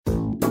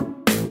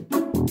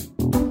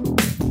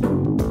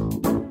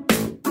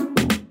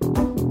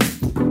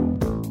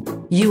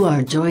You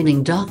are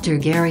joining Dr.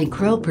 Gary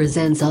Crow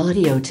Presents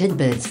audio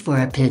tidbits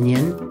for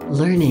opinion,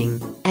 learning,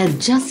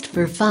 and just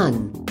for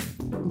fun.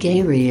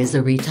 Gary is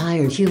a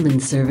retired human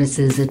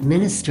services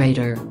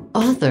administrator,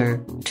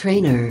 author,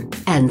 trainer,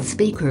 and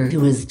speaker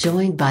who is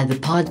joined by the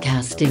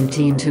podcasting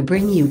team to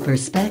bring you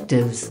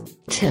perspectives,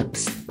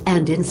 tips,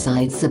 and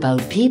insights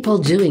about people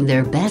doing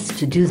their best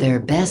to do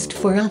their best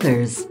for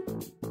others.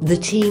 The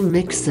team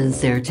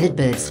mixes their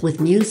tidbits with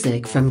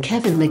music from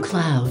Kevin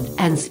MacLeod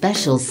and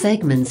special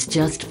segments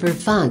just for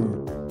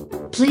fun.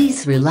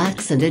 Please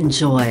relax and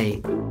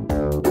enjoy.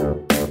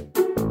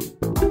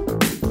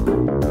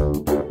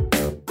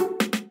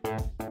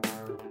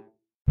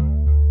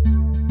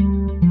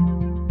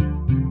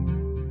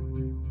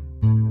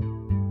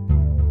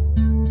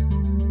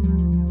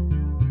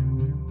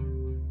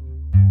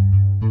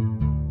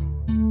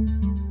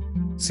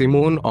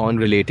 Simone on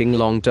relating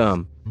long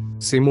term.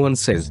 Simone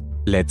says,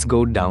 "Let's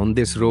go down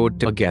this road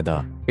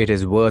together. It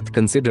is worth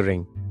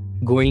considering.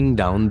 Going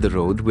down the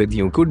road with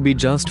you could be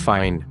just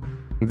fine.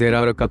 There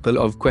are a couple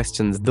of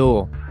questions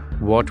though.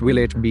 What will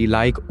it be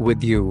like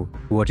with you?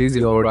 What is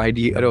your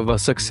idea of a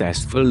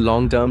successful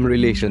long-term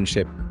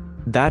relationship?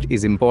 That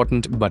is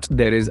important, but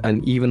there is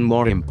an even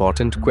more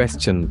important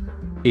question.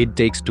 It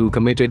takes two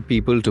committed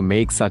people to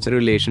make such a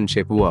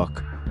relationship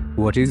work.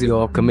 What is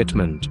your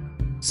commitment?"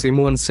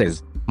 Simone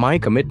says, "My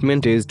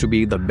commitment is to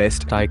be the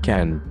best I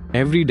can,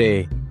 every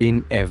day,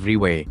 in every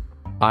way.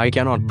 I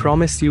cannot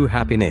promise you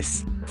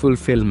happiness,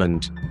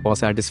 fulfillment, or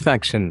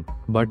satisfaction,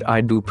 but I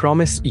do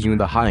promise you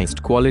the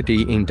highest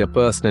quality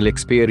interpersonal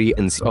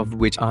experience of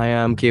which I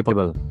am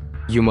capable.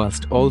 You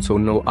must also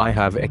know I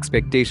have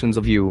expectations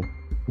of you.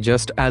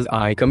 Just as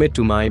I commit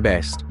to my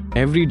best,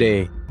 every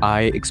day,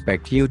 I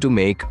expect you to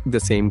make the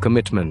same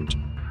commitment.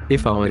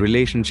 If our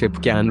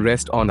relationship can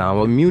rest on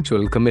our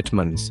mutual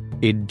commitments,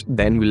 it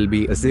then will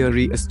be a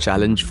serious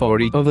challenge for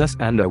each of us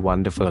and a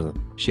wonderful,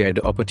 shared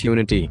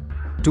opportunity.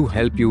 To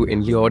help you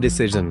in your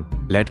decision,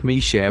 let me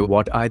share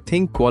what I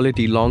think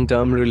quality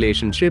long-term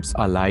relationships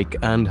are like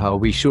and how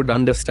we should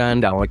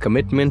understand our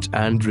commitment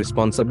and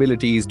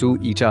responsibilities to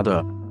each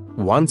other.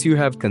 Once you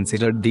have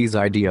considered these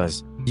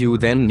ideas, you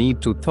then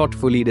need to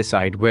thoughtfully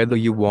decide whether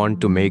you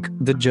want to make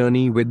the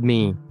journey with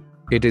me.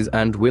 It is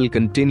and will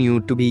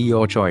continue to be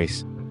your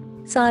choice."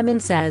 Simon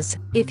says,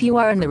 if you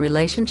are in the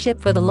relationship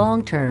for the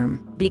long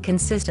term, be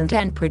consistent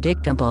and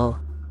predictable.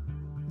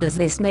 Does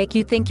this make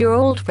you think your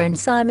old friend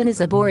Simon is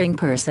a boring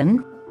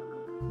person?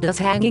 Does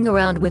hanging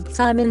around with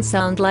Simon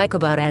sound like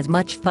about as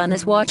much fun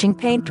as watching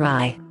paint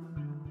dry?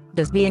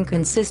 Does being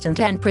consistent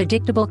and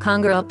predictable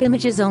conjure up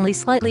images only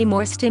slightly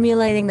more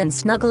stimulating than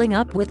snuggling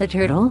up with a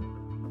turtle?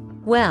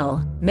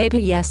 Well, maybe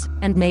yes,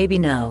 and maybe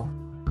no.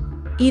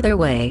 Either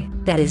way,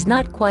 that is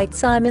not quite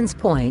Simon's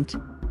point.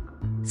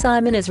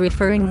 Simon is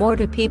referring more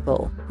to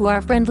people who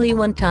are friendly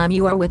one time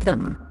you are with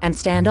them, and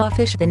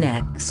standoffish the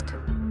next.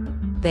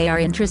 They are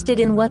interested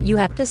in what you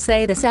have to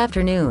say this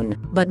afternoon,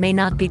 but may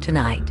not be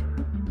tonight.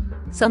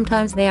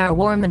 Sometimes they are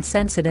warm and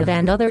sensitive,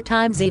 and other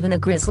times even a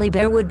grizzly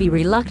bear would be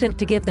reluctant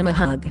to give them a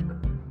hug.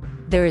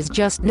 There is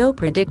just no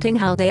predicting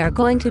how they are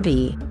going to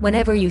be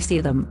whenever you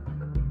see them.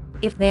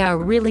 If they are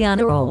really on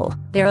a roll,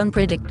 their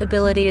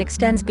unpredictability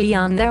extends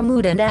beyond their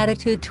mood and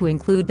attitude to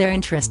include their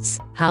interests,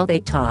 how they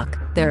talk,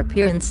 their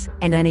appearance,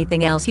 and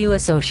anything else you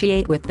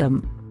associate with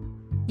them.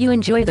 You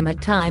enjoy them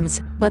at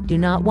times, but do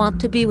not want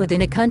to be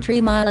within a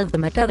country mile of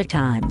them at other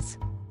times.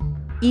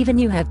 Even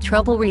you have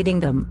trouble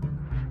reading them.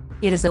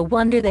 It is a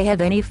wonder they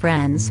have any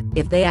friends,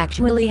 if they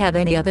actually have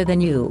any other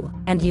than you,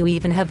 and you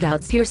even have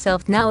doubts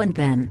yourself now and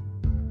then.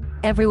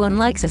 Everyone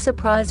likes a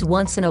surprise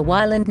once in a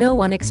while, and no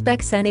one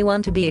expects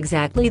anyone to be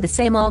exactly the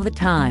same all the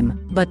time,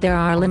 but there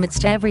are limits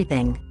to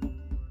everything.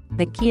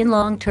 The key in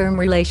long-term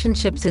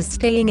relationships is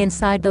staying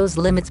inside those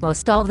limits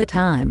most all the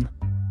time.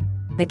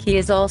 The key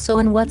is also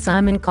in what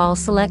Simon calls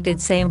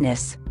selected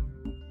sameness.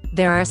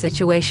 There are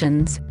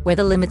situations where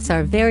the limits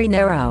are very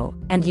narrow,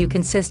 and you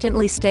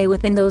consistently stay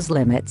within those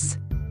limits.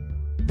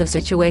 The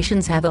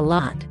situations have a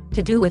lot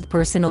to do with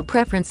personal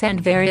preference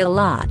and vary a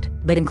lot,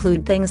 but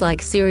include things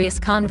like serious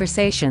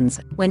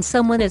conversations, when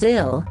someone is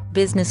ill,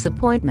 business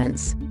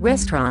appointments,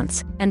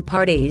 restaurants, and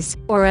parties,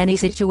 or any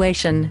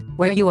situation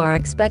where you are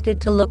expected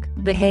to look,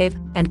 behave,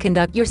 and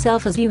conduct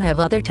yourself as you have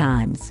other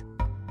times.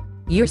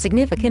 Your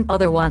significant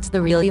other wants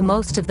the real you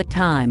most of the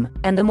time,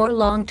 and the more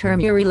long-term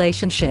your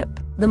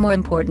relationship, the more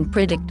important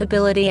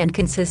predictability and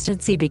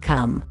consistency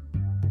become.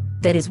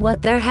 That is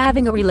what their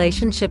having a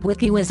relationship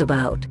with you is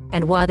about,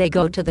 and why they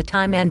go to the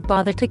time and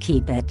bother to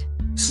keep it.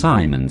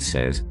 Simon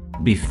says,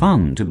 be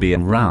fun to be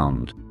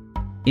around.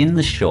 In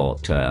the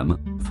short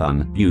term,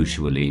 fun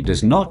usually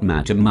does not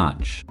matter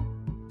much.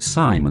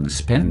 Simon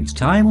spends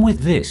time with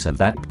this or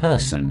that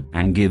person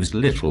and gives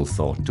little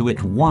thought to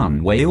it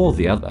one way or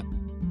the other.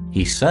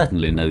 He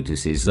certainly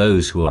notices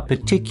those who are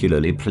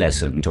particularly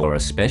pleasant or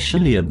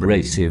especially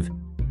abrasive,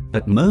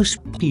 but most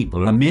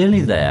people are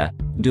merely there,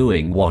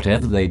 doing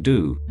whatever they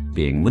do,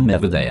 being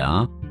whenever they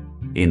are.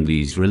 In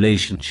these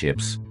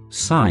relationships,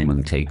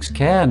 Simon takes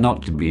care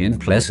not to be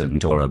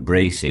unpleasant or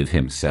abrasive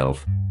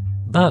himself,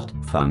 But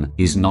fun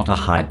is not a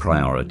high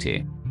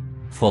priority.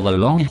 For the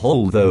long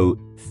haul though,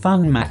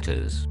 fun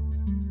matters.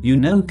 You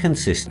know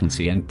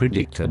consistency and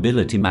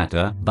predictability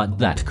matter, but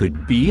that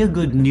could be a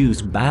good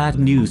news, bad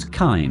news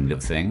kind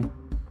of thing.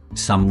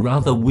 Some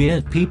rather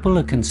weird people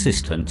are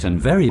consistent and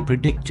very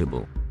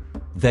predictable.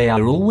 They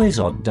are always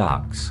odd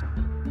ducks.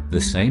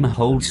 The same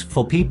holds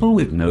for people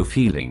with no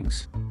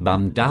feelings,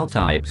 bummed out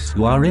types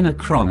who are in a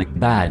chronic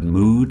bad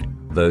mood,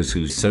 those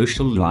whose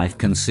social life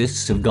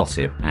consists of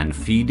gossip and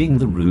feeding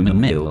the rumor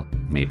mill,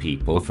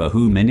 people for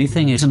whom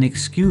anything is an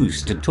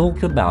excuse to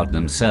talk about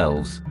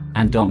themselves,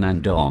 and on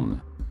and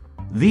on.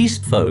 These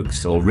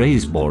folks all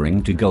raise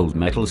boring to gold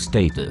medal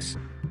status.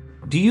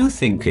 Do you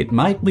think it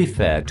might be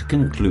fair to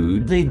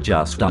conclude they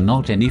just are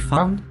not any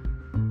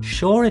fun?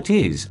 Sure it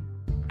is.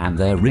 And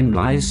therein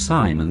lies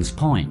Simon's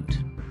point.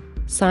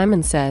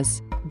 Simon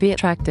says, be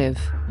attractive.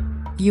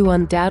 You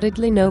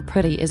undoubtedly know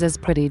pretty is as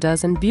pretty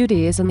does, and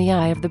beauty is in the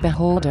eye of the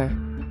beholder.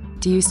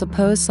 Do you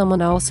suppose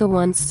someone also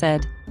once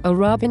said, a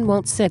robin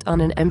won't sit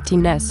on an empty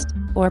nest,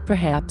 or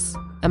perhaps,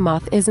 a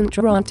moth isn't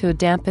drawn to a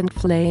dampened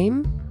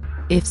flame?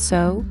 If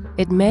so,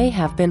 it may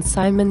have been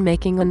Simon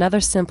making another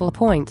simple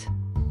point.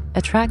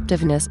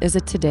 Attractiveness is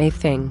a today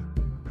thing.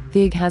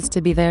 The egg has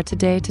to be there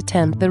today to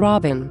tempt the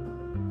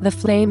robin. The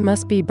flame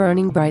must be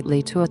burning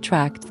brightly to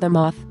attract the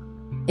moth.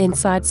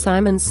 Inside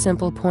Simon's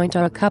simple point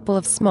are a couple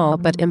of small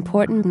but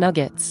important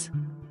nuggets.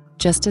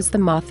 Just as the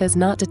moth is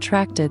not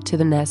attracted to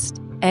the nest,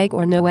 egg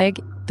or no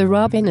egg, the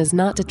robin is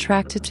not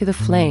attracted to the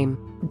flame,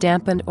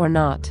 dampened or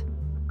not.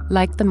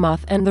 Like the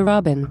moth and the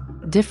robin,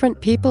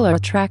 different people are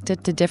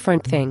attracted to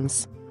different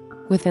things.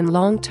 Within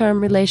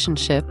long-term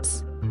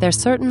relationships, there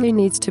certainly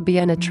needs to be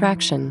an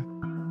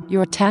attraction.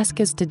 Your task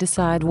is to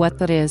decide what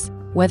that is,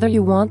 whether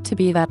you want to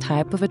be that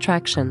type of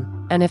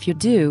attraction, and if you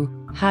do,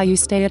 how you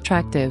stay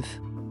attractive.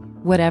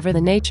 Whatever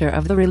the nature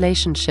of the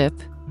relationship,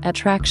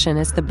 attraction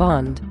is the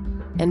bond.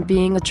 And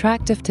being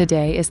attractive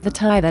today is the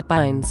tie that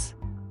binds.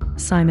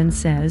 Simon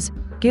says,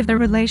 give the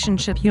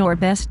relationship your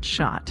best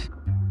shot.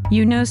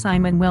 You know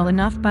Simon well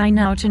enough by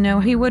now to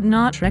know he would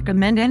not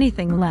recommend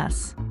anything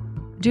less.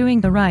 Doing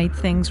the right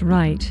things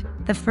right,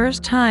 the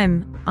first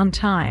time, on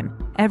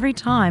time, every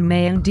time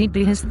may indeed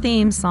be his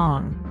theme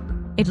song.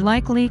 It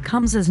likely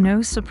comes as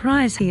no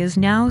surprise he is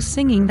now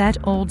singing that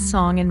old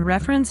song in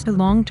reference to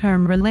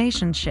long-term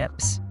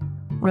relationships.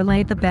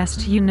 Relate the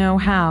best you know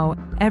how,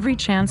 every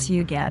chance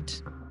you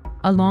get.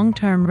 A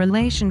long-term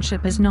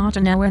relationship is not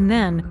a now and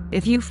then,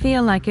 if you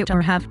feel like it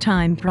or have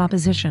time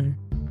proposition.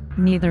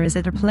 Neither is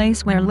it a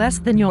place where less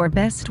than your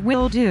best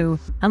will do,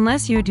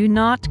 unless you do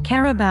not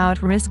care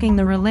about risking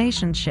the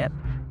relationship.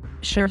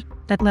 Sure,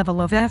 that level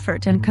of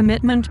effort and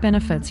commitment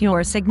benefits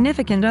your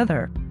significant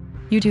other.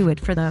 You do it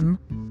for them.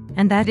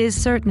 And that is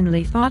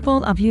certainly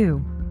thoughtful of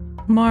you.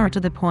 More to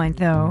the point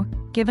though,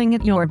 giving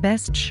it your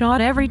best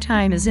shot every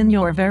time is in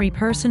your very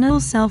personal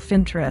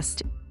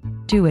self-interest.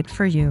 Do it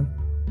for you.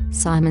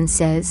 Simon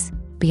says,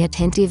 be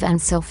attentive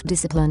and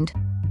self-disciplined.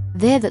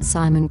 There that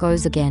Simon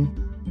goes again.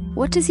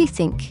 What does he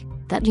think?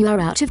 That you are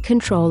out of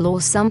control or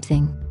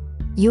something?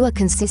 You are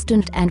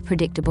consistent and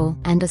predictable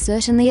and are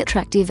certainly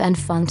attractive and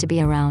fun to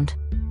be around.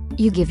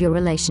 You give your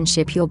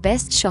relationship your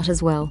best shot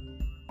as well.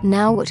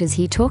 Now what is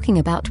he talking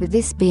about with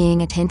this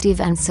being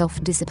attentive and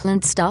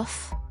self-disciplined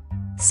stuff?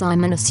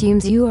 Simon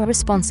assumes you are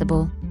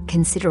responsible,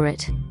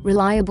 considerate,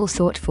 reliable,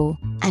 thoughtful,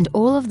 and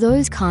all of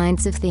those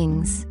kinds of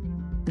things.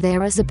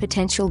 There is a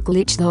potential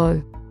glitch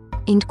though.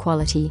 In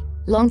quality,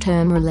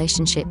 long-term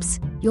relationships,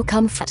 your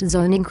comfort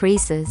zone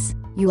increases,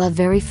 you are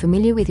very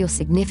familiar with your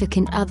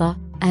significant other,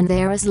 and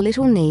there is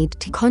little need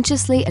to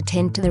consciously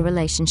attend to the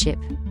relationship.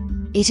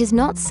 It is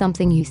not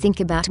something you think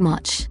about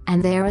much,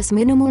 and there is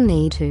minimal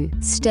need to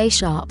stay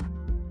sharp.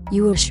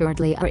 You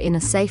assuredly are in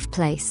a safe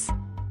place.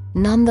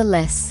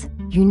 Nonetheless,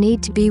 you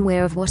need to be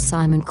aware of what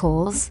Simon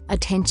calls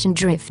attention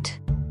drift.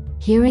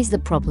 Here is the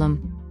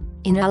problem.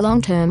 In a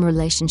long-term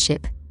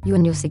relationship, you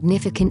and your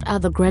significant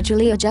other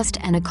gradually adjust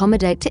and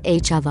accommodate to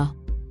each other.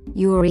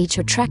 You are each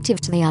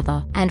attractive to the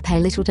other and pay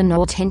little to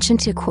no attention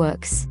to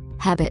quirks,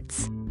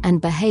 habits,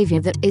 and behavior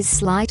that is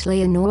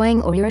slightly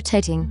annoying or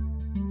irritating.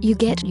 You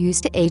get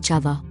used to each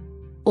other.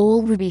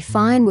 All would be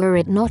fine were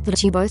it not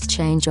that you both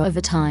change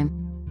over time.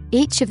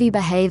 Each of you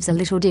behaves a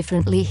little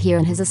differently here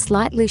and has a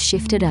slightly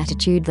shifted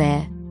attitude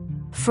there.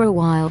 For a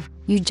while,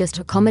 you just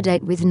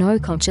accommodate with no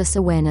conscious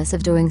awareness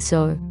of doing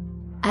so.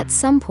 At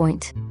some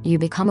point, you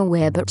become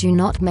aware but do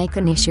not make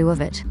an issue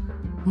of it.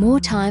 More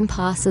time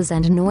passes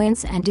and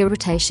annoyance and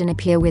irritation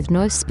appear with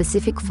no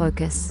specific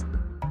focus.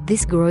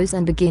 This grows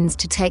and begins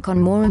to take on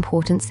more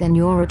importance than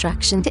your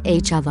attraction to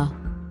each other.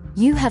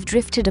 You have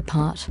drifted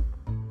apart.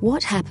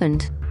 What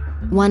happened?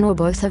 One or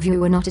both of you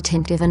were not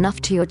attentive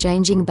enough to your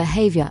changing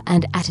behavior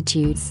and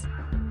attitudes.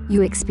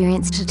 You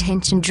experienced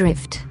attention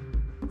drift.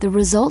 The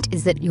result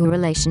is that your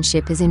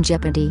relationship is in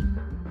jeopardy.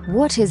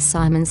 What is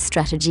Simon's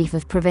strategy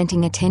for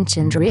preventing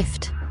attention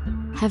drift?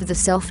 Have the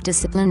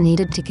self-discipline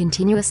needed to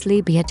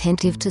continuously be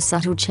attentive to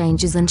subtle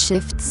changes and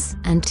shifts,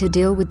 and to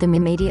deal with them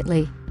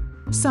immediately.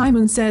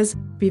 Simon says,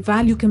 be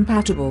value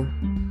compatible.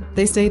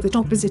 They say that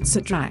opposites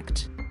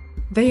attract.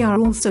 They are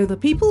also the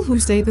people who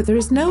say that there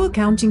is no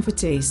accounting for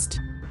taste.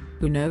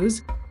 Who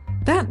knows?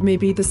 That may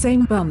be the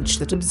same bunch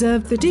that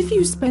observed that if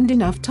you spend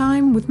enough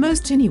time with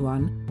most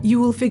anyone, you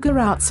will figure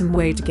out some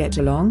way to get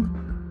along.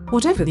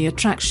 Whatever the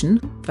attraction,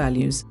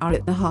 values are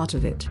at the heart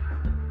of it.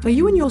 For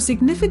you and your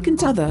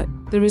significant other,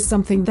 there is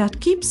something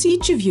that keeps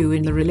each of you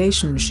in the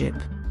relationship.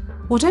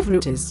 Whatever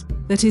it is,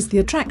 that is the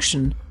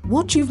attraction,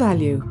 what you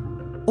value.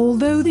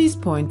 Although these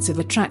points of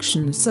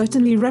attraction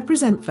certainly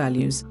represent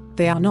values,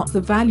 they are not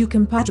the value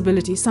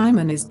compatibility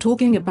Simon is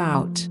talking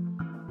about.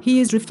 He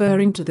is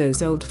referring to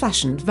those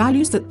old-fashioned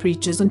values that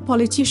preachers and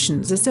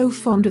politicians are so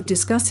fond of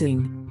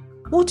discussing.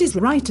 What is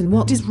right and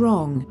what is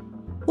wrong?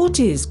 What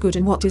is good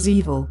and what is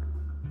evil?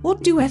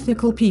 What do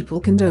ethical people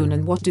condone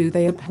and what do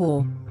they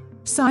abhor?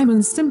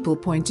 Simon's simple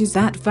point is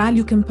that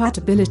value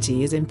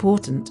compatibility is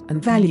important,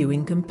 and value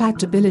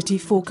incompatibility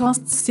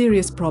forecasts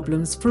serious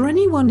problems for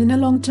anyone in a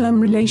long-term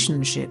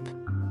relationship.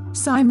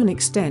 Simon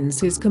extends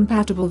his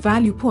compatible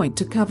value point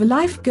to cover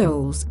life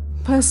goals,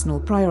 personal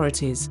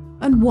priorities,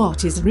 and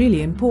what is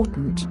really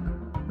important.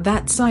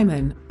 That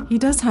Simon, he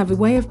does have a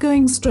way of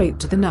going straight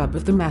to the nub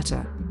of the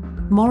matter.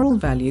 Moral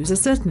values are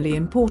certainly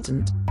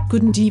important,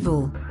 good and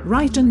evil,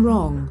 right and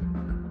wrong.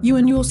 You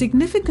and your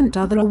significant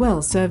other are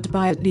well served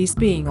by at least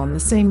being on the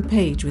same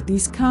page with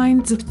these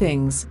kinds of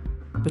things.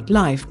 But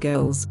life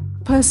goals,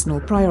 personal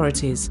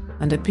priorities,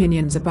 and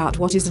opinions about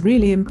what is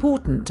really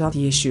important are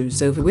the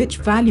issues over which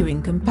value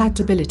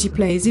incompatibility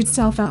plays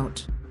itself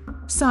out.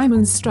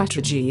 Simon's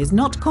strategy is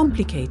not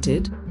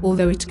complicated,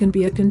 although it can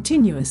be a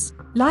continuous,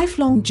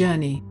 lifelong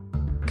journey.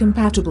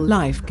 Compatible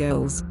life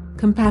goals,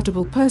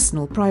 compatible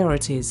personal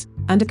priorities,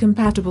 and a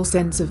compatible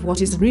sense of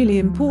what is really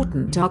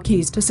important are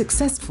keys to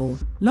successful,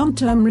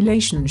 long-term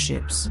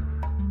relationships.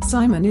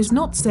 Simon is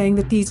not saying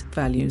that these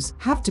values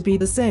have to be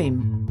the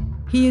same.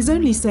 He is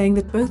only saying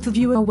that both of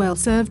you are well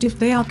served if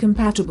they are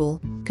compatible,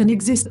 can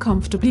exist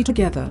comfortably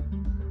together.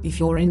 If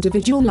your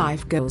individual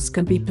life goals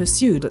can be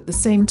pursued at the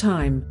same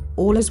time,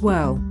 all is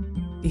well.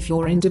 If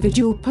your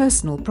individual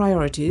personal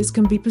priorities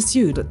can be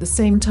pursued at the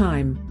same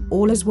time,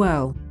 all is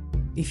well.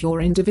 If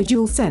your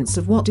individual sense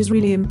of what is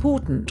really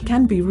important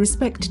can be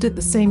respected at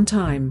the same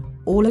time,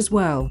 all is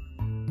well.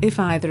 If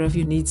either of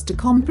you needs to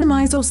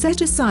compromise or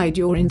set aside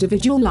your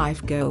individual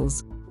life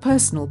goals,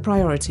 personal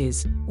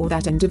priorities, or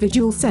that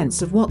individual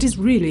sense of what is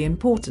really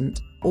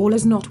important, all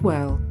is not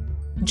well.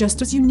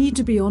 Just as you need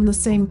to be on the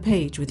same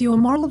page with your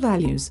moral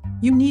values,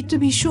 you need to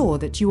be sure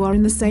that you are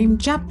in the same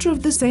chapter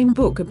of the same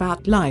book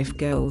about life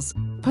goals,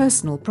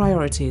 personal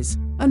priorities,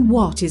 and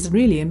what is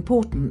really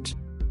important.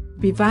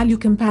 Be value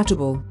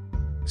compatible.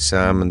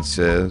 Simon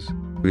says,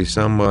 be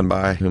someone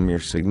by whom your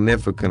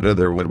significant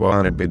other would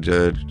want to be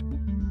judged.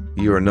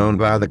 You are known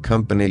by the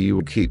company you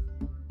will keep.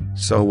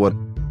 So what?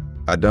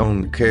 I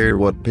don't care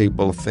what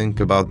people think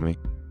about me.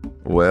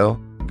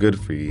 Well, good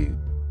for you.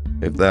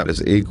 If that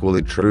is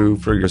equally true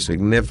for your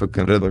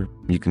significant other,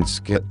 you can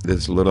skip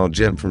this little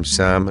gem from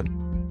Simon.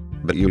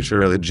 But you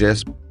surely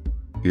just.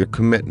 Your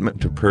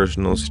commitment to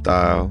personal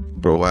style,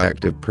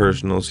 proactive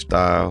personal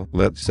style,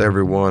 lets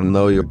everyone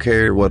know you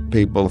care what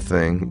people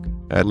think,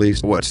 at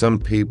least what some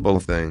people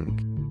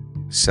think.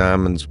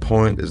 Simon's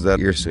point is that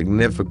your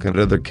significant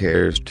other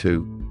cares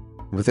too.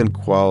 Within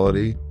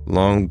quality,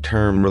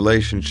 long-term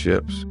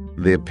relationships,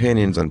 the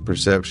opinions and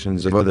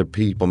perceptions of other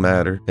people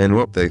matter, and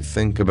what they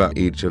think about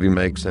each of you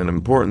makes an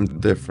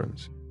important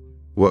difference.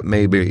 What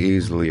may be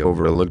easily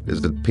overlooked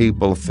is that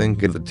people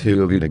think of the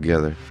two of you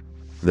together.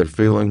 Their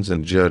feelings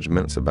and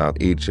judgments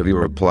about each of you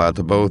are applied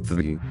to both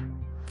of you.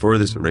 For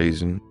this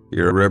reason,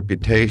 your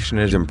reputation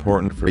is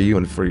important for you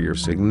and for your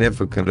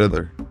significant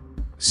other.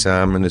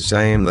 Simon is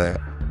saying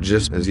that,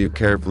 just as you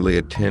carefully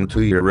attend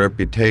to your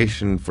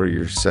reputation for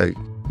your sake,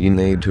 you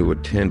need to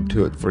attend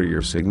to it for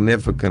your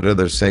significant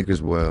other's sake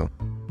as well.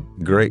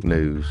 Great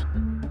news.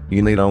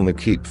 You need only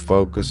keep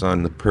focus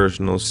on the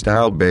personal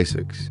style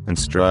basics and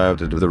strive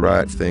to do the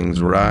right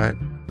things right,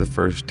 the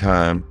first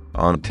time,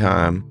 on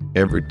time,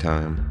 every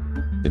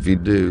time. If you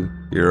do,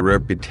 your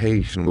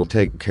reputation will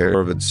take care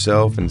of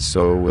itself, and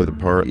so will the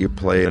part you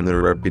play in the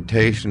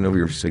reputation of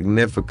your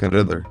significant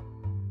other.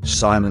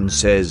 Simon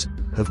says,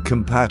 have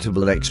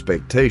compatible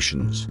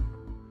expectations.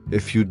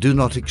 If you do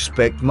not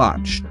expect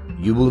much,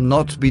 you will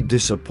not be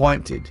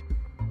disappointed.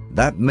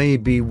 That may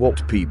be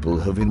what people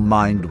have in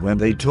mind when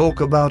they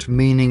talk about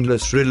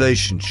meaningless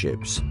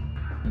relationships.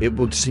 It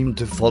would seem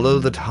to follow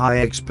that high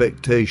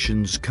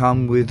expectations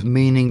come with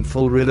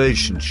meaningful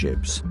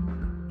relationships.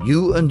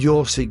 You and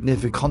your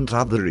significant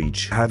other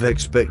each have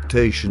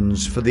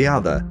expectations for the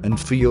other and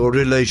for your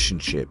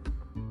relationship.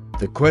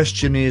 The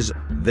question is,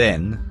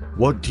 then,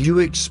 what do you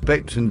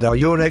expect, and are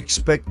your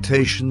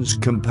expectations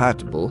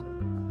compatible?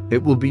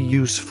 It will be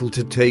useful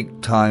to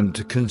take time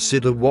to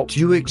consider what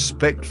you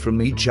expect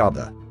from each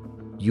other.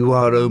 You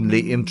are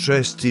only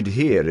interested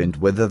here in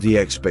whether the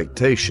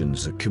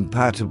expectations are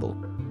compatible.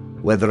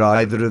 Whether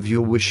either of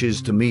you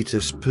wishes to meet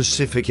a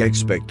specific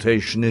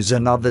expectation is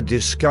another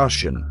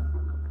discussion.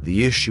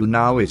 The issue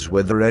now is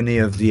whether any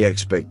of the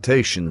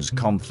expectations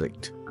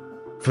conflict.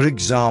 For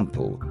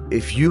example,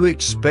 if you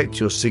expect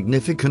your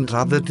significant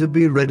other to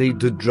be ready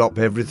to drop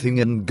everything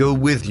and go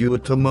with you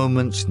at a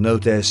moment's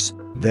notice,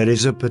 there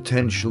is a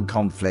potential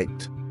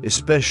conflict,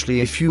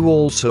 especially if you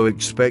also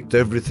expect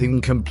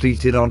everything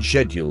completed on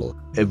schedule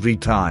every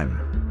time.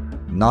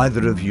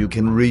 Neither of you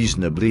can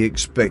reasonably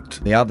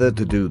expect the other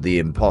to do the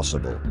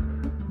impossible.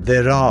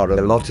 There are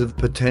a lot of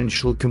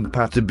potential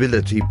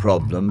compatibility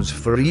problems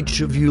for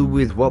each of you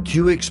with what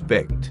you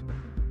expect.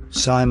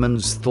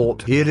 Simon's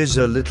thought here is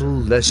a little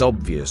less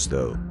obvious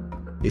though.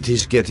 It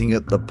is getting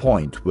at the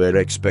point where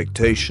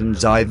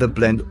expectations either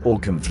blend or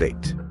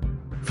conflict.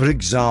 For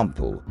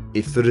example,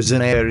 if there is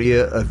an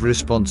area of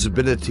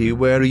responsibility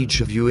where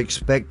each of you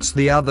expects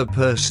the other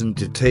person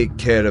to take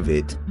care of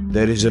it,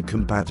 there is a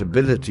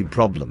compatibility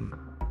problem.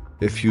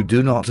 If you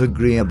do not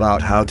agree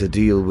about how to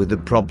deal with the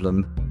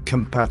problem,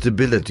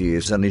 compatibility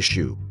is an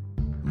issue.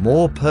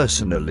 More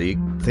personally,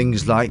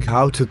 things like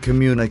how to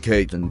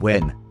communicate and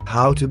when,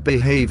 how to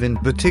behave in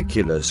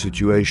particular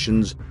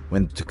situations,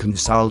 when to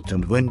consult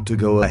and when to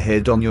go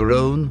ahead on your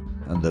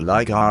own, and the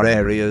like are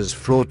areas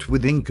fraught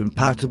with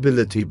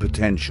incompatibility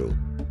potential.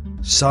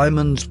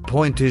 Simon's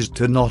point is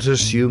to not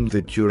assume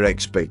that your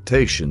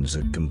expectations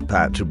are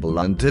compatible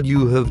until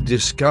you have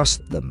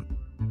discussed them.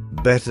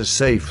 Better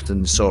safe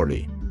than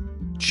sorry.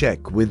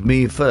 Check with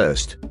me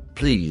first,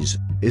 please,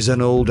 is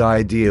an old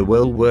idea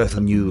well worth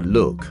a new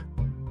look.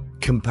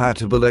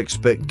 Compatible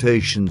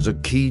expectations are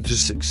key to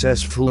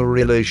successful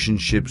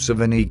relationships of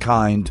any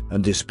kind,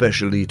 and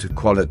especially to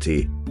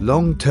quality,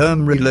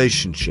 long-term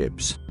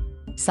relationships.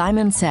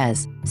 Simon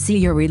says, see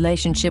your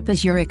relationship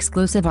as your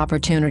exclusive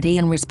opportunity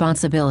and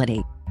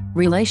responsibility.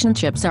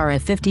 Relationships are a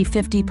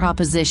 50-50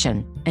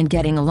 proposition, and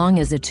getting along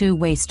is a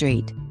two-way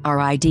street,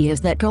 are ideas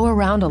that go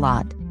around a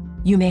lot.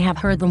 You may have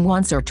heard them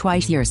once or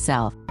twice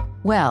yourself.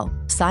 Well,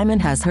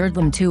 Simon has heard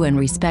them too and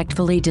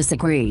respectfully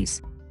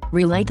disagrees.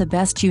 Relate the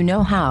best you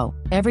know how,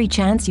 every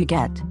chance you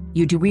get.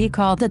 You do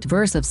recall that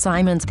verse of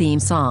Simon's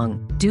theme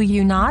song, do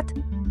you not?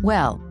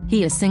 Well,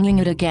 he is singing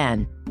it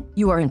again.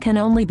 You are and can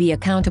only be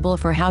accountable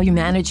for how you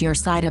manage your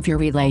side of your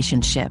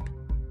relationship.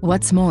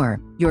 What's more,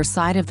 your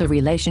side of the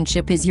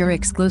relationship is your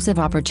exclusive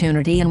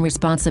opportunity and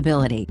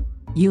responsibility.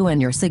 You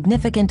and your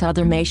significant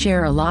other may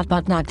share a lot,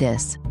 but not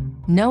this.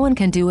 No one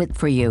can do it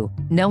for you.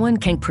 No one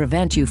can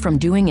prevent you from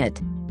doing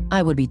it.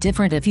 I would be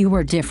different if you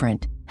were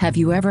different. Have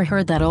you ever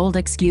heard that old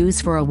excuse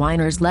for a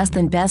whiner's less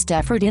than best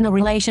effort in a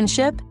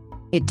relationship?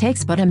 It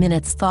takes but a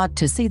minute's thought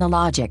to see the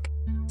logic.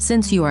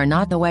 Since you are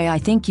not the way I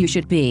think you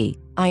should be,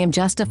 I am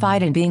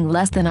justified in being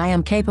less than I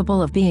am capable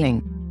of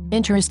being.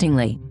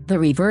 Interestingly, the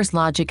reverse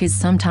logic is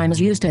sometimes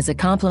used as a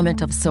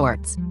compliment of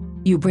sorts.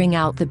 You bring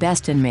out the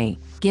best in me.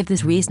 Give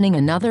this reasoning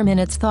another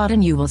minute's thought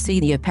and you will see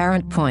the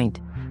apparent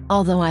point.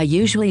 Although I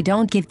usually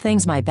don't give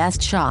things my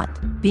best shot,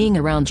 being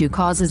around you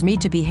causes me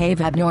to behave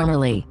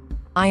abnormally.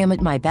 I am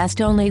at my best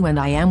only when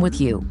I am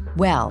with you.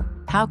 Well,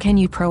 how can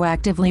you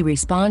proactively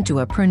respond to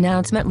a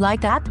pronouncement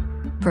like that?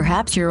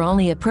 Perhaps your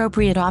only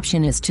appropriate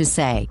option is to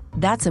say,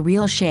 that's a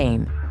real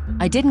shame.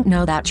 I didn't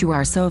know that you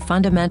are so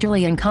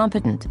fundamentally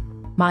incompetent.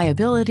 My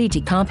ability to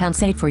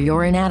compensate for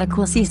your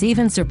inadequacies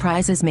even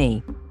surprises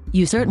me.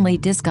 You certainly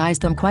disguise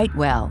them quite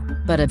well,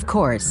 but of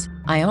course,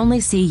 I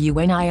only see you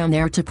when I am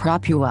there to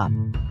prop you up.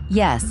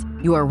 Yes,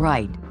 you are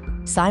right.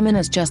 Simon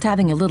is just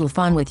having a little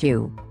fun with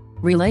you.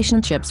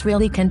 Relationships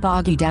really can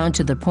bog you down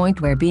to the point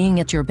where being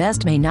at your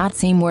best may not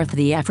seem worth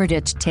the effort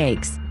it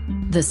takes.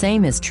 The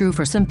same is true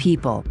for some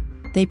people.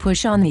 They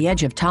push on the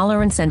edge of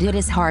tolerance and it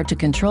is hard to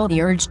control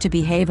the urge to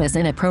behave as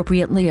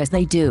inappropriately as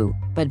they do.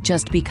 But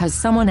just because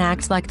someone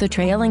acts like the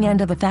trailing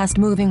end of a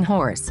fast-moving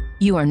horse,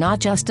 you are not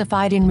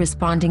justified in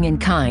responding in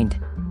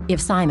kind. If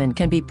Simon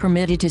can be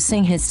permitted to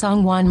sing his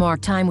song one more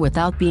time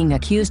without being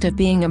accused of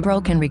being a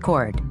broken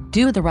record,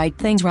 do the right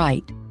things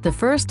right. The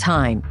first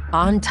time,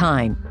 on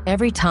time,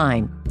 every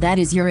time, that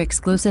is your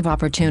exclusive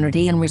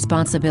opportunity and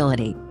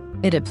responsibility.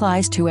 It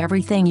applies to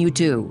everything you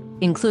do,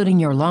 including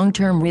your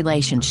long-term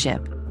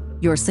relationship.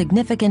 Your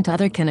significant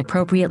other can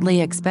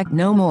appropriately expect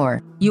no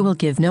more, you will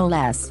give no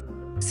less.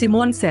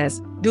 Simon says,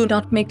 do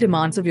not make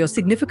demands of your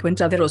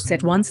significant other or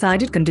set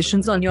one-sided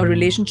conditions on your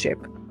relationship.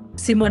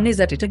 Simon is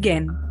at it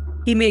again.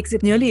 He makes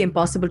it nearly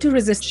impossible to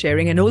resist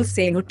sharing an old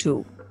saying or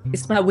two.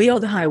 It's my way or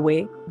the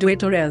highway, do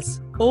it or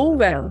else. Oh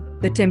well,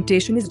 the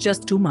temptation is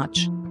just too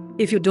much.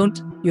 If you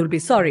don't, you'll be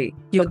sorry.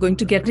 You're going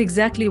to get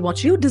exactly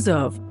what you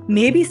deserve.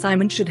 Maybe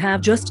Simon should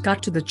have just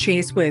cut to the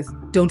chase with,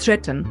 don't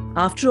threaten.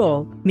 After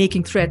all,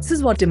 making threats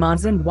is what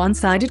demands and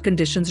one-sided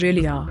conditions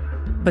really are.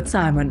 But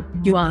Simon,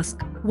 you ask,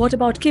 what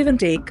about give and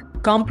take,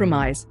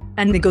 compromise,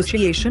 and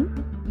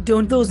negotiation?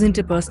 Don't those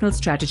interpersonal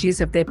strategies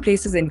have their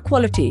places in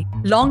quality,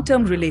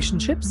 long-term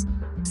relationships?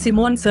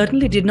 Simon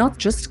certainly did not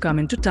just come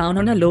into town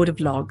on a load of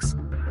logs.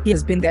 He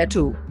has been there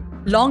too.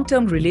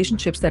 Long-term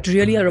relationships that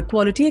really are a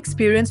quality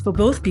experience for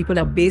both people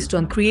are based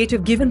on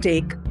creative give and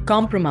take,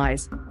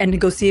 compromise, and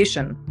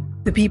negotiation.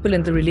 The people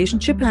in the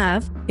relationship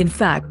have, in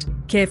fact,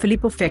 carefully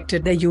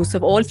perfected their use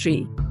of all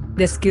three.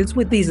 Their skills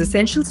with these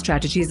essential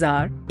strategies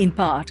are, in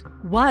part,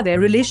 why their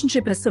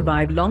relationship has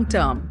survived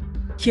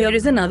long-term. Here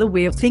is another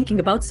way of thinking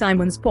about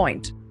Simon's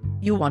point.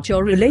 You want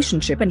your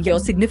relationship and your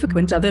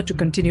significant other to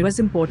continue as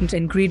important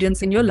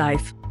ingredients in your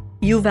life.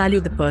 You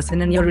value the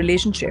person and your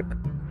relationship.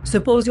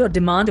 Suppose your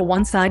demand or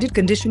one-sided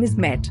condition is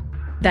met.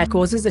 That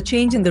causes a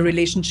change in the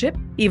relationship,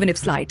 even if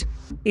slight.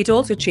 It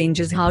also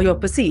changes how you're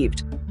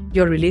perceived.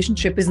 Your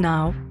relationship is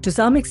now, to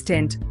some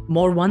extent,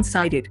 more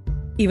one-sided.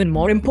 Even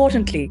more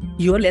importantly,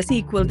 you're less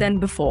equal than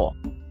before.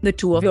 The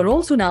two of you are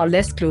also now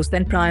less close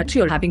than prior to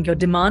your having your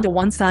demand or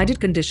one-sided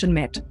condition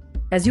met.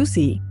 As you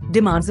see,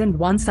 demands and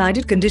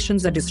one-sided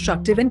conditions are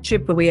destructive and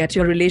chip away at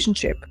your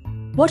relationship.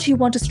 What you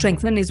want to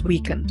strengthen is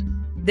weakened.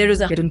 There is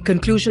a hidden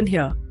conclusion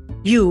here.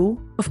 You,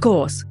 of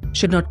course,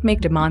 should not make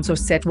demands or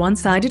set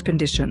one-sided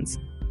conditions.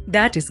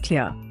 That is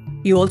clear.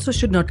 You also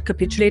should not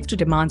capitulate to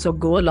demands or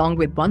go along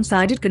with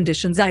one-sided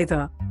conditions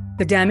either.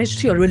 The damage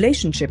to your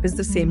relationship is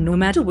the same no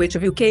matter which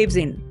of you caves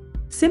in.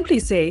 Simply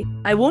say,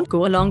 I won't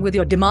go along with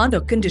your demand or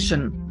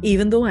condition,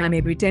 even though I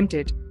may be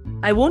tempted.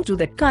 I won't do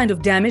that kind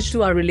of damage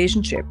to our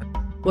relationship.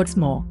 What's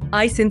more,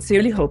 I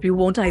sincerely hope you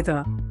won't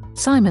either.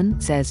 Simon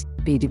says,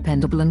 be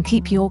dependable and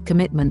keep your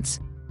commitments.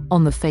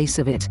 On the face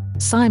of it,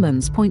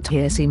 Simon's point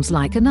here seems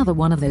like another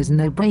one of those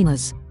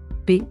no-brainers.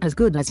 Be as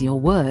good as your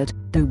word,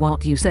 do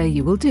what you say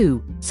you will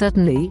do.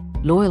 Certainly,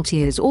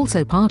 loyalty is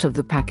also part of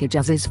the package,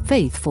 as is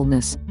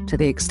faithfulness, to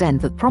the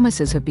extent that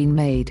promises have been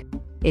made.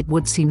 It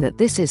would seem that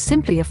this is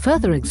simply a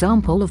further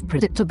example of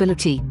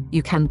predictability.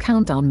 You can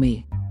count on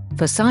me.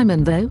 For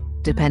Simon though,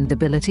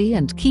 dependability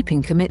and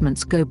keeping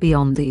commitments go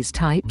beyond these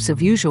types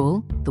of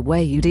usual, the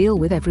way you deal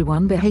with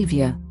everyone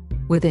behavior.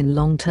 Within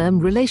long-term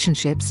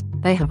relationships,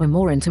 they have a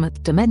more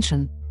intimate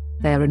dimension.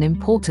 They're an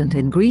important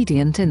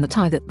ingredient in the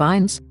tie that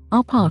binds,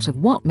 are part of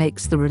what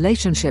makes the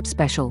relationship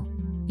special.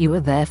 You are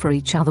there for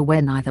each other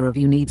when either of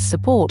you needs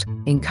support,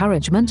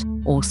 encouragement,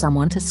 or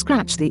someone to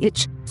scratch the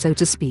itch, so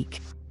to speak.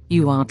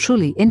 You are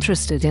truly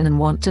interested in and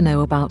want to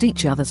know about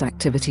each other's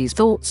activities,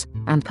 thoughts,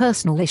 and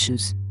personal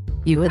issues.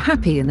 You are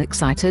happy and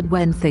excited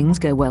when things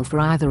go well for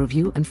either of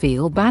you and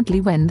feel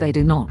badly when they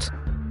do not.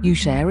 You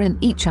share in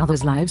each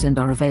other's lives and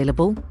are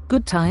available,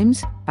 good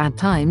times, bad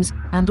times,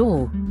 and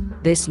all.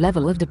 This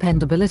level of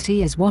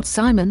dependability is what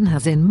Simon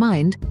has in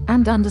mind,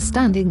 and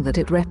understanding that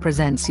it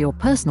represents your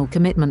personal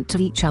commitment to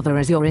each other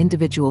as your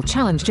individual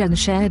challenge and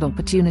shared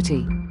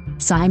opportunity.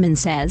 Simon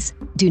says,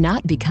 do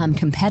not become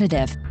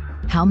competitive.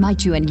 How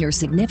might you and your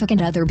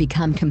significant other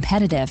become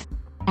competitive?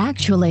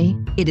 Actually,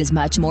 it is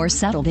much more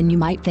subtle than you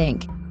might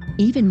think.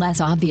 Even less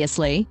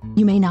obviously,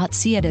 you may not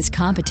see it as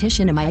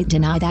competition and might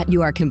deny that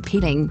you are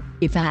competing,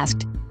 if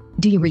asked.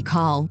 Do you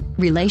recall,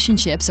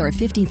 relationships are a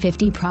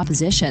 50-50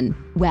 proposition?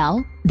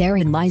 Well,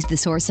 therein lies the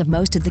source of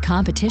most of the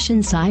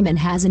competition Simon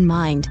has in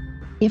mind.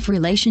 If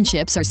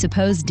relationships are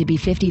supposed to be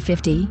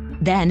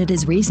 50-50, then it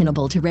is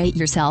reasonable to rate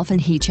yourself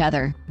and each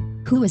other.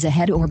 Who is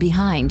ahead or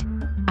behind?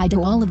 I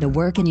do all of the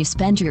work and you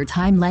spend your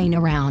time laying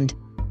around.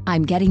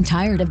 I'm getting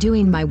tired of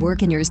doing my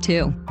work and yours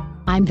too.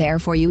 I'm there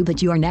for you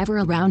but you are never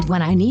around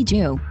when I need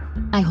you.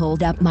 I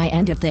hold up my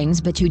end of things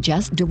but you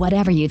just do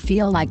whatever you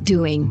feel like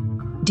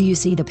doing. Do you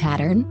see the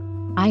pattern?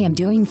 I am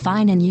doing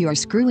fine and you are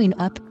screwing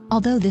up.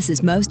 Although this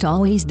is most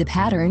always the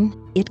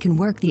pattern, it can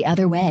work the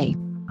other way.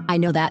 I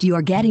know that you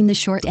are getting the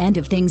short end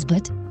of things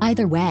but,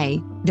 either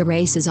way, the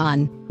race is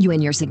on. You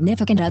and your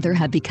significant other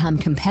have become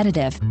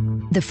competitive.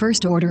 The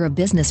first order of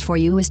business for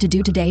you is to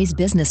do today's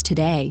business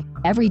today,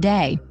 every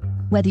day.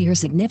 Whether your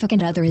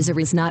significant other is or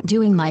is not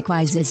doing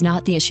likewise is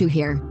not the issue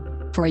here.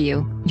 For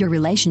you, your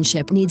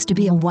relationship needs to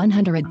be a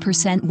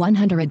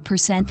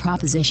 100%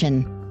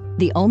 proposition.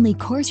 The only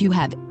course you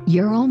have,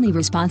 your only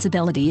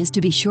responsibility is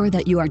to be sure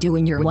that you are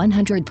doing your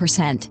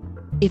 100%.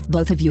 If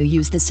both of you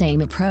use the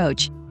same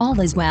approach, all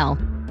is well.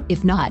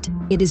 If not,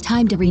 it is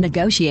time to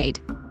renegotiate.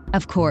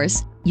 Of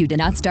course, you do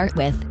not start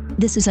with,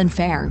 this is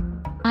unfair.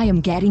 I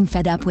am getting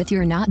fed up with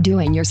your not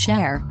doing your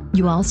share.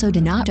 You also do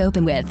not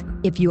open with,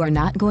 if you are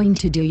not going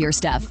to do your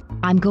stuff,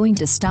 I'm going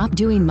to stop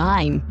doing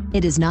mine.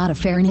 It is not a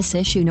fairness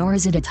issue nor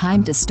is it a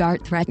time to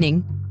start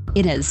threatening.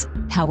 It is,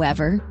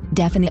 however,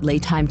 definitely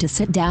time to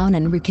sit down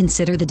and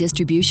reconsider the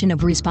distribution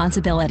of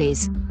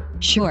responsibilities.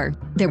 Sure,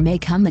 there may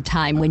come a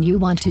time when you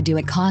want to do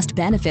a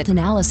cost-benefit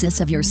analysis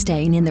of your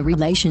staying in the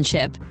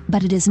relationship,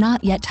 but it is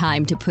not yet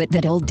time to put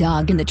that old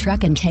dog in the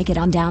truck and take it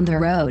on down the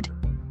road.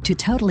 To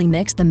totally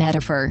mix the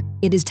metaphor,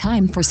 it is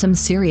time for some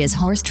serious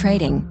horse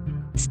trading.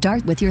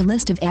 Start with your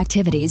list of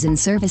activities and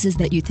services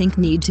that you think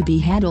need to be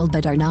handled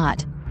but are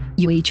not.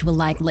 You each will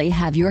likely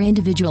have your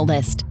individual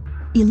list.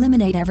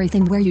 Eliminate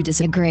everything where you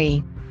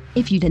disagree.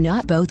 If you do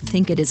not both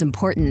think it is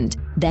important,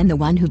 then the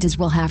one who does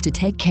will have to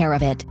take care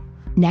of it.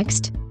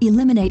 Next,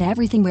 eliminate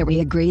everything where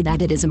we agree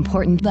that it is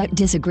important but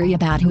disagree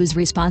about whose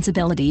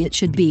responsibility it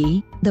should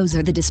be. Those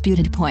are the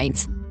disputed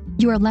points.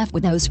 You are left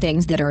with those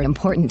things that are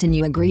important and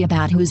you agree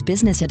about whose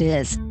business it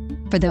is.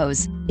 For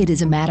those, it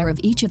is a matter of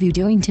each of you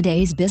doing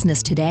today's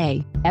business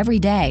today, every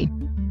day.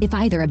 If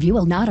either of you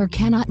will not or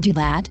cannot do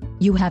that,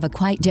 you have a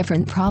quite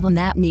different problem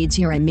that needs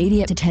your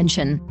immediate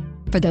attention.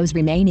 For those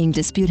remaining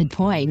disputed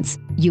points,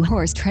 you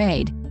horse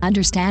trade,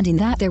 understanding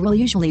that there will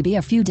usually be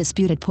a few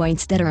disputed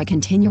points that are a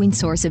continuing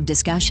source of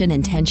discussion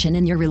and tension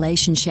in your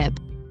relationship.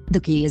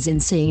 The key is in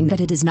seeing that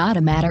it is not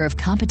a matter of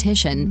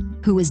competition,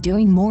 who is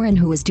doing more and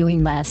who is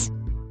doing less.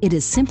 It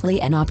is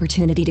simply an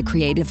opportunity to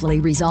creatively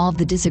resolve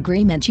the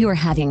disagreement you are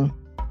having.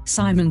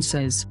 Simon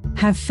says,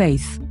 have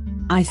faith.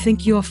 I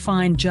think you're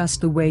fine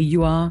just the way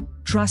you are.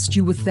 Trust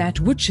you with that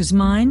which is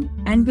mine,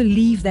 and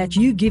believe that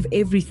you give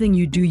everything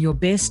you do your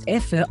best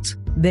effort.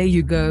 There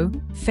you go,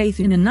 faith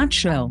in a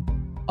nutshell.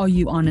 Are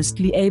you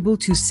honestly able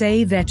to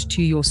say that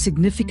to your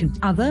significant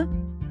other?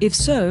 If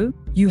so,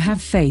 you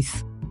have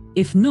faith.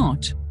 If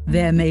not,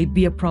 there may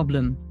be a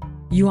problem.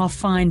 You are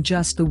fine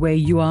just the way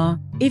you are.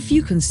 If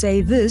you can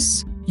say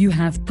this, you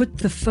have put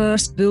the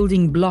first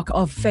building block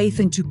of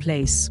faith into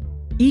place.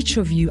 Each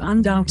of you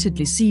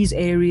undoubtedly sees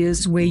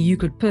areas where you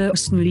could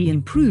personally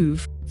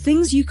improve,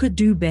 things you could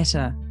do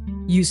better.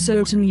 You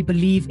certainly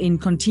believe in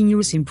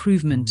continuous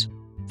improvement.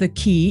 The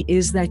key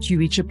is that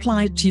you each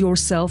apply it to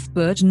yourself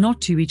but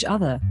not to each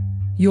other.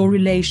 Your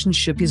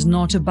relationship is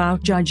not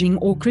about judging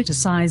or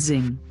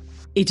criticizing.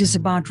 It is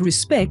about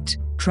respect,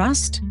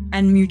 trust,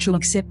 and mutual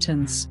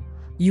acceptance.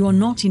 You are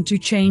not into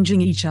changing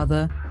each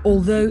other,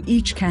 although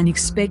each can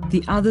expect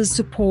the other's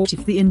support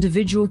if the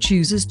individual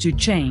chooses to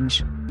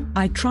change.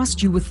 I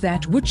trust you with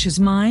that which is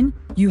mine.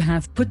 You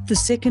have put the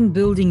second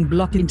building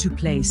block into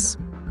place.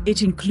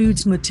 It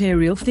includes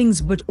material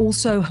things but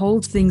also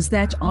holds things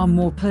that are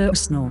more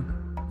personal.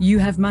 You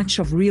have much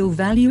of real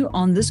value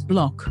on this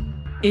block.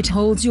 It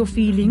holds your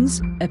feelings,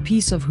 a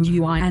piece of who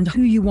you are and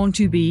who you want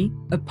to be,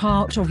 a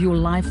part of your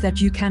life that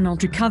you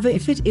cannot recover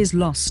if it is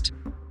lost.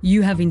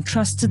 You have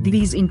entrusted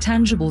these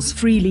intangibles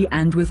freely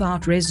and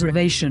without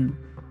reservation.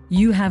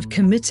 You have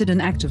committed an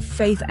act of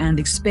faith and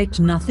expect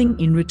nothing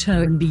in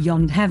return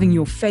beyond having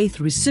your faith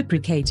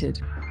reciprocated.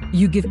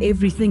 You give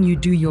everything you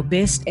do your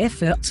best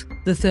effort.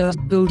 The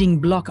third building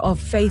block of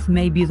faith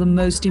may be the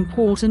most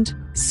important,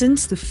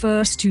 since the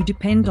first two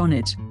depend on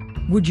it.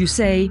 Would you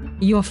say,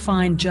 you're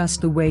fine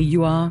just the way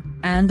you are,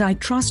 and I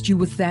trust you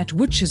with that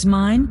which is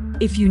mine,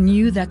 if you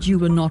knew that you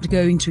were not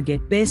going to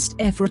get best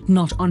effort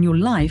not on your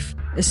life,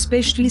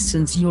 especially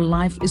since your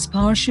life is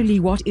partially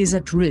what is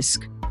at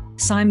risk?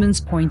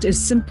 Simon's point is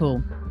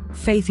simple.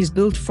 Faith is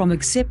built from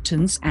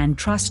acceptance and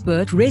trust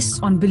but rests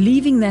on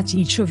believing that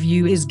each of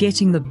you is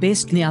getting the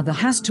best the other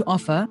has to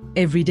offer,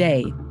 every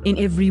day, in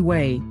every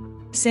way.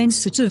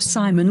 Sensitive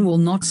Simon will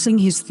not sing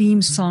his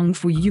theme song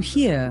for you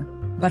here,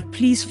 but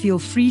please feel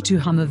free to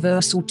hum a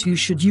verse or two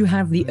should you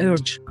have the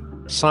urge.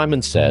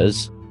 Simon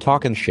says,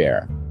 talk and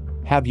share.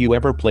 Have you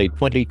ever played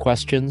 20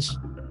 questions?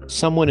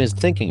 Someone is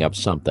thinking of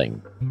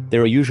something.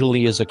 There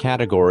usually is a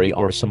category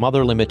or some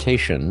other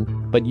limitation,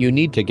 but you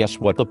need to guess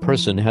what the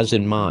person has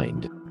in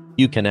mind.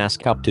 You can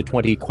ask up to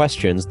 20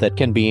 questions that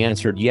can be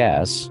answered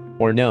yes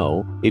or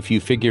no. If you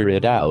figure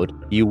it out,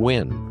 you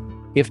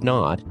win. If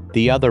not,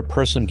 the other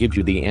person gives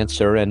you the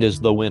answer and is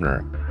the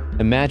winner.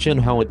 Imagine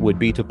how it would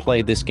be to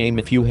play this game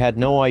if you had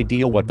no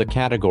idea what the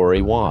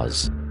category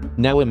was.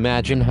 Now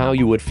imagine how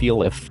you would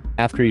feel if,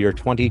 after your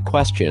 20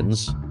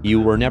 questions,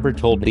 you were never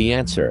told the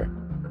answer.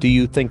 Do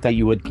you think that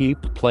you would keep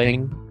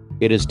playing?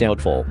 It is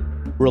doubtful.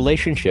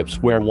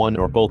 Relationships where one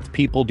or both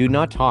people do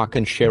not talk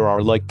and share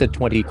are like the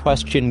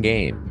 20-question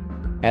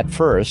game. At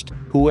first,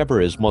 whoever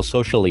is most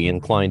socially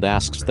inclined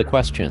asks the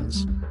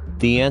questions.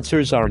 The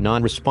answers are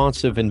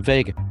non-responsive and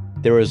vague.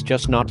 There is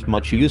just not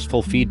much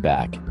useful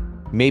feedback.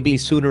 Maybe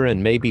sooner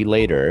and maybe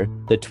later,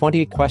 the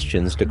 20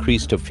 questions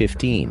decrease to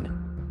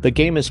 15. The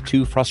game is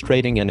too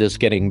frustrating and is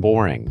getting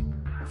boring.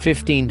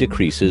 15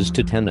 decreases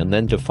to 10 and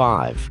then to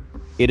 5.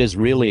 It is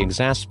really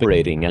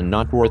exasperating and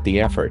not worth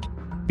the effort.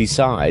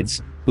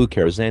 Besides, who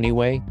cares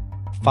anyway?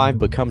 5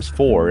 becomes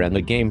 4 and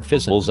the game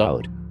fizzles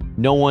out.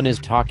 No one is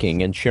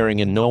talking and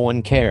sharing and no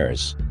one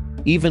cares.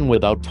 Even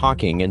without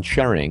talking and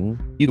sharing,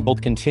 you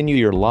both continue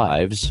your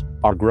lives,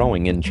 are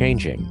growing and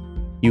changing.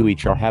 You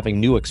each are having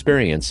new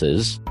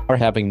experiences, are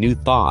having new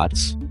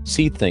thoughts,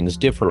 see things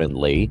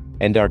differently,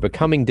 and are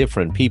becoming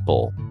different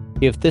people.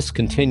 If this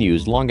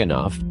continues long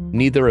enough,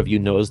 neither of you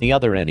knows the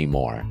other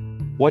anymore.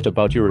 What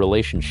about your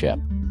relationship?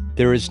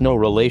 There is no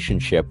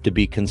relationship to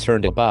be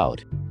concerned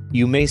about.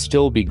 You may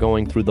still be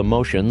going through the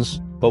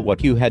motions, but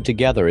what you had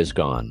together is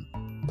gone.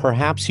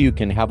 Perhaps you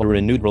can have a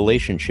renewed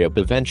relationship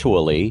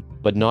eventually,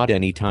 but not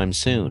anytime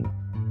soon.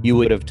 You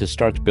would have to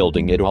start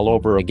building it all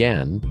over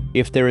again,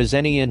 if there is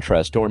any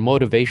interest or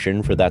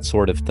motivation for that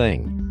sort of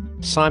thing.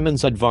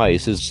 Simon's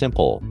advice is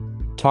simple.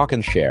 Talk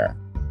and share.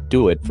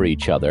 Do it for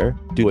each other,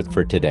 do it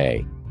for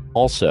today.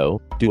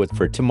 Also, do it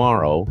for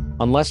tomorrow,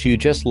 unless you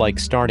just like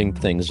starting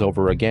things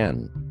over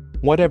again.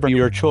 Whatever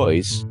your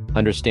choice,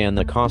 understand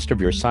the cost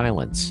of your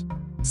silence.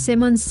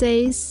 Simon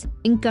says,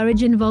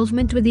 encourage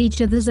involvement with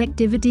each other's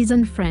activities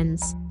and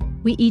friends.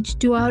 We each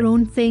do our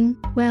own thing,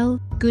 well,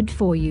 good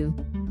for you.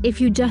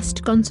 If you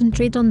just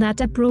concentrate on that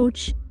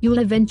approach, you'll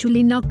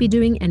eventually not be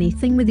doing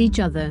anything with each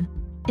other.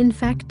 In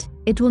fact,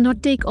 it will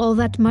not take all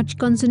that much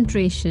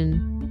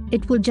concentration.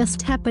 It will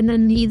just happen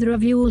and neither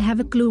of you will have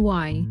a clue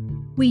why.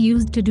 We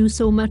used to do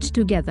so much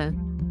together.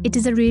 It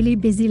is a really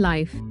busy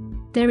life.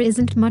 There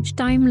isn't much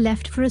time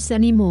left for us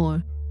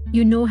anymore.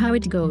 You know how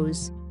it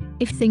goes.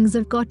 If things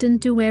have gotten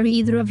to where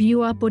either of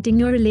you are putting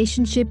your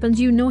relationship and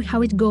you know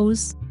how it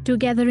goes,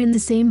 together in the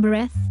same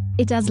breath,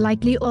 it has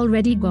likely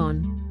already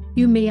gone.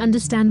 You may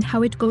understand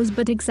how it goes,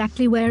 but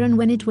exactly where and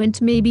when it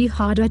went may be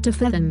harder to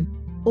fathom.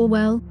 Or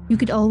well, you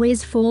could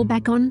always fall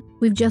back on,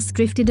 we've just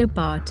drifted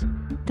apart.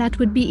 That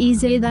would be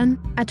easier than,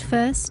 at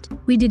first,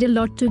 we did a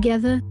lot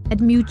together,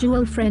 had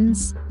mutual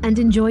friends, and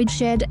enjoyed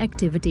shared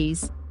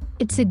activities.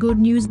 It's a good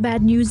news,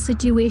 bad news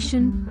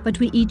situation, but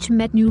we each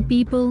met new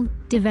people,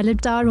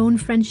 developed our own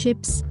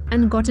friendships,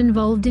 and got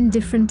involved in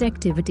different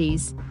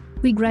activities.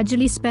 We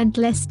gradually spent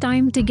less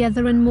time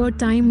together and more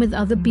time with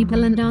other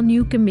people and our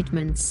new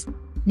commitments.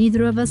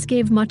 Neither of us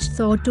gave much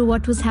thought to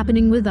what was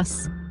happening with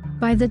us.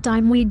 By the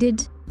time we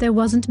did, there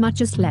wasn't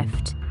much us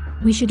left.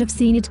 We should have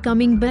seen it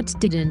coming but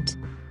didn't.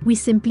 We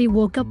simply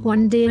woke up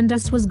one day and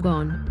us was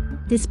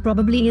gone. This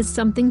probably is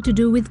something to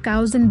do with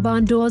cows and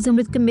barn doors and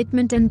with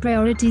commitment and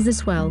priorities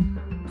as well.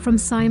 From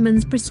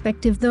Simon's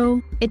perspective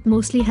though, it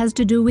mostly has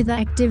to do with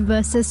active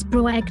versus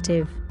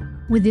proactive.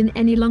 Within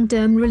any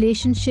long-term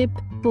relationship,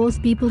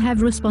 both people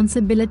have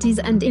responsibilities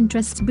and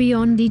interests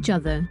beyond each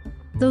other.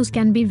 Those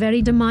can be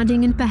very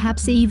demanding and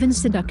perhaps even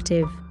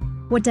seductive.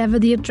 Whatever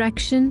the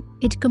attraction,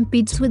 it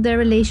competes with their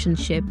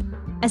relationship.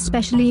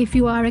 Especially if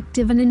you are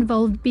active and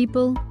involved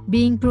people,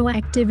 being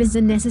proactive is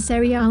a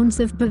necessary ounce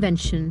of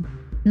prevention.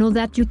 Know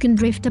that you can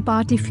drift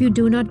apart if you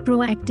do not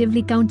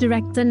proactively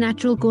counteract the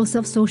natural course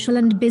of social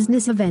and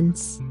business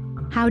events.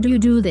 How do you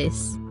do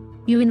this?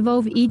 You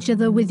involve each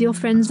other with your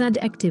friends and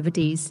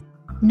activities.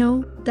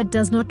 No, that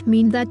does not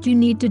mean that you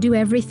need to do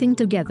everything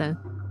together.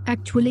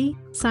 Actually,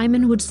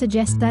 Simon would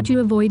suggest that you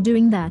avoid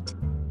doing that.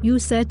 You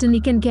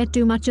certainly can get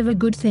too much of a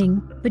good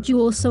thing, but you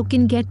also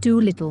can get too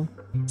little.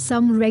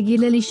 Some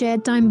regularly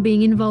shared time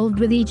being involved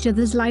with each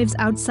other's lives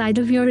outside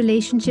of your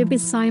relationship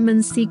is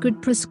Simon's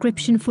secret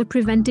prescription for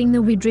preventing the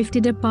 "we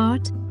drifted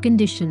apart"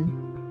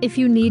 condition. If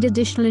you need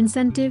additional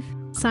incentive,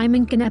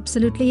 Simon can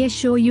absolutely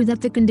assure you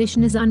that the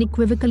condition is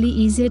unequivocally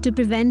easier to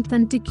prevent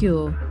than to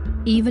cure.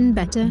 Even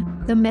better,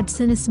 the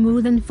medicine is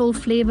smooth and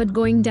full-flavored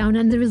going down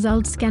and the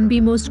results can be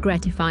most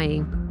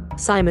gratifying.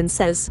 Simon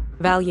says,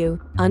 value,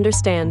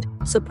 understand,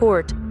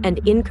 support, and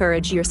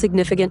encourage your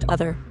significant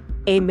other.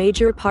 A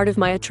major part of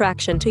my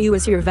attraction to you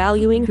is your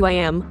valuing who I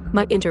am,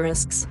 my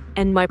interests,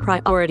 and my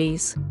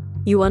priorities.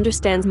 You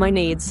understand my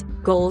needs,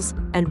 goals,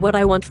 and what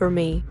I want for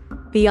me.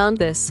 Beyond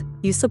this,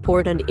 you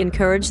support and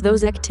encourage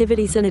those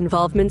activities and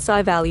involvements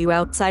I value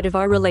outside of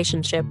our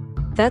relationship.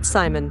 That's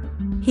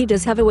Simon. He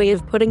does have a way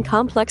of putting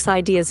complex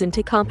ideas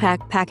into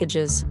compact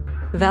packages.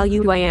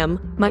 Value who I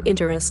am, my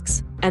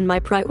interests, and my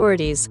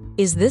priorities.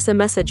 Is this a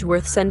message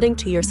worth sending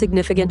to your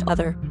significant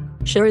other?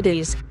 Sure it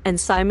is, and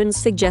Simon's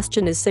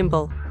suggestion is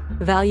simple.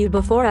 Value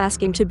before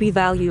asking to be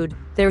valued.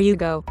 There you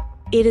go.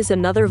 It is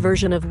another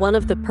version of one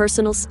of the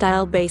personal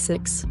style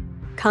basics.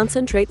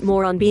 Concentrate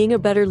more on being a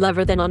better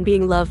lover than on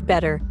being loved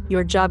better.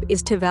 Your job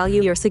is to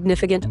value your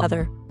significant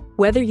other.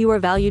 Whether you are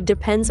valued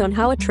depends on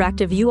how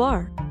attractive you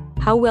are.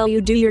 How well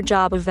you do your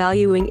job of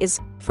valuing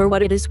is, for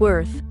what it is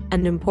worth,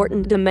 an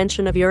important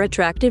dimension of your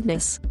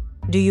attractiveness.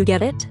 Do you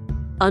get it?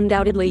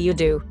 Undoubtedly you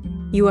do.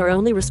 You are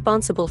only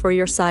responsible for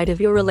your side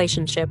of your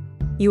relationship.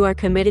 You are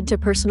committed to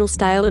personal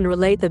style and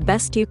relate the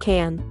best you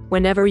can,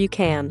 whenever you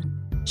can.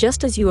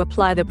 Just as you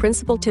apply the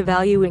principle to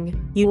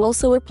valuing, you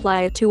also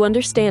apply it to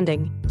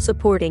understanding,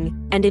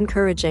 supporting, and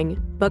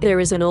encouraging. But there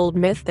is an old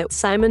myth that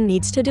Simon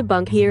needs to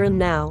debunk here and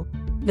now.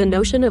 The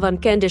notion of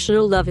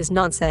unconditional love is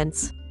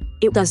nonsense.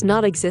 It does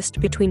not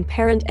exist between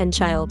parent and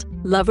child,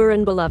 lover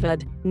and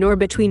beloved, nor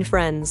between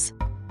friends.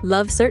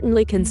 Love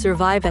certainly can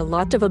survive a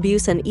lot of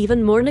abuse and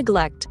even more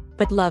neglect,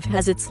 but love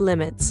has its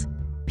limits.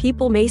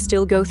 People may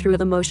still go through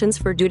the motions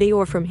for duty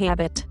or from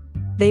habit.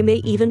 They may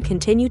even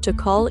continue to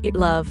call it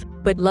love,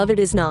 but love it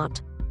is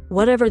not.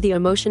 Whatever the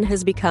emotion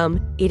has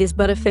become, it is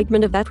but a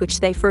figment of that which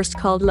they first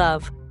called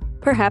love.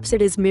 Perhaps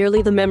it is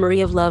merely the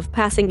memory of love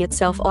passing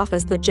itself off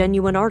as the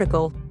genuine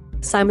article.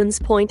 Simon's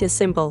point is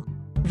simple.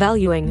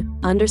 Valuing,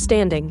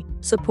 understanding,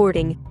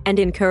 supporting, and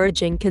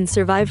encouraging can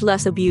survive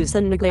less abuse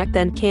and neglect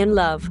than can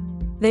love.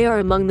 They are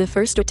among the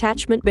first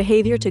attachment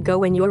behavior to go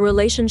when your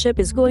relationship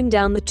is going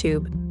down the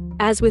tube.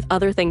 As with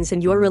other things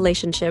in your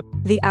relationship,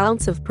 the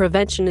ounce of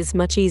prevention is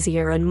much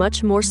easier and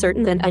much more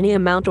certain than any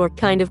amount or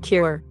kind of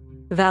cure.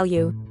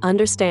 Value,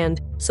 understand,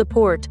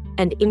 support,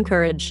 and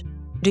encourage.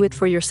 Do it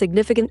for your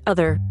significant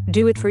other,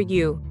 do it for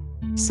you.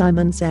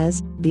 Simon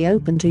says, be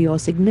open to your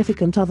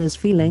significant other's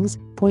feelings,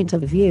 point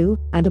of view,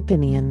 and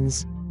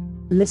opinions.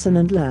 Listen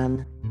and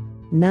learn.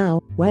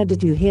 Now, where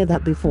did you hear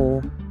that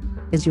before?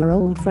 Is your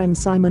old friend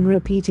Simon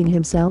repeating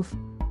himself?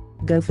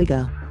 Go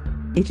figure.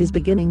 It is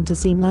beginning to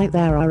seem like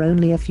there are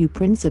only a few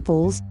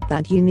principles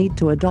that you need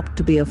to adopt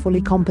to be a fully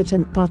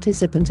competent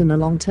participant in a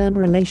long-term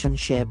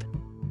relationship.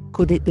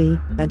 Could it be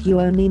that you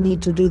only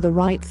need to do the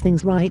right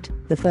things right,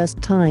 the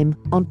first time,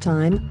 on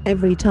time,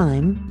 every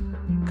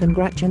time?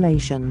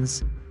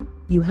 Congratulations.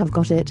 you have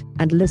got it,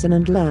 and listen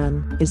and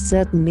learn is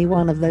certainly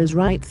one of those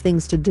right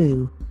things to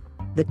do.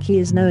 The key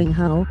is knowing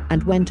how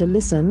and when to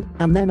listen,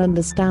 and then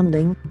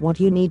understanding what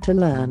you need to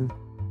learn.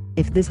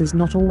 If this is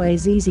not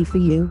always easy for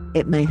you,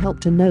 it may help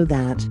to know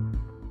that.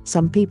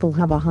 Some people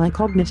have a high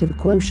cognitive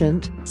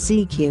quotient,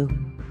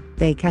 CQ.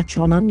 They catch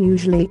on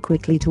unusually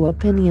quickly to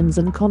opinions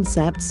and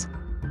concepts.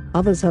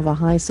 Others have a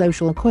high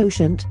social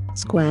quotient,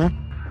 square.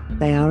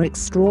 They are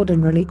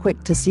extraordinarily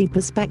quick to see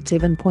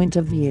perspective and point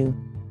of view.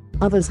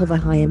 Others have a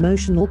high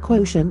emotional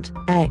quotient,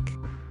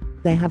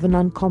 EQ. They have an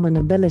uncommon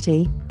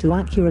ability to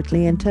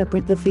accurately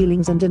interpret the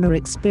feelings and inner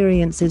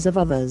experiences of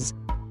others.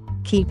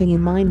 Keeping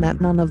in mind that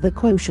none of the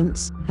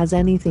quotients has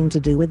anything to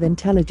do with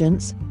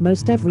intelligence,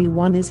 most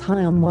everyone is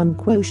high on one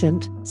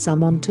quotient,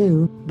 some on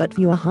two, but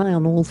few are high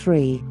on all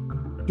three.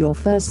 Your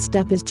first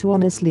step is to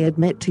honestly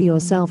admit to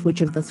yourself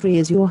which of the three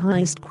is your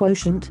highest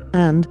quotient,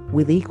 and,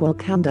 with equal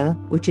candor,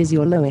 which is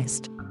your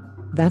lowest.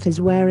 That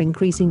is where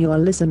increasing your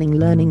listening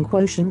learning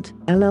quotient,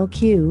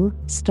 LLQ,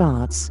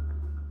 starts.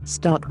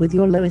 Start with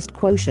your lowest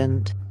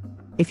quotient.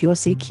 If your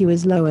CQ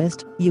is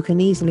lowest, you can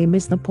easily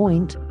miss the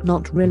point,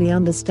 not really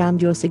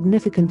understand your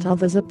significant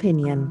other's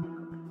opinion.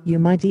 You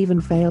might even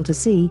fail to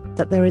see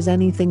that there is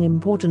anything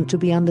important to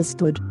be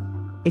understood.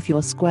 If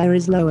your square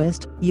is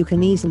lowest, you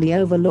can easily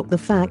overlook the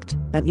fact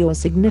that your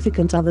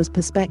significant other's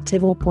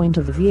perspective or point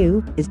of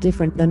view is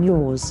different than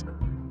yours.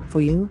 For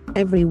you,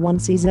 everyone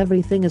sees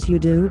everything as you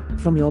do,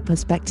 from your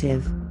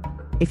perspective.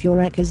 If your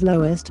EQ is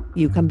lowest,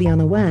 you can be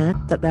unaware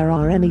that there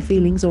are any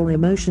feelings or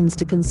emotions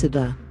to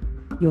consider.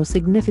 Your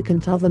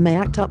significant other may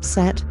act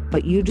upset,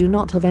 but you do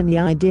not have any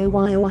idea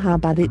why or how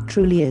bad it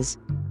truly is.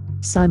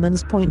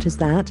 Simon's point is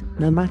that,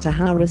 no matter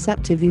how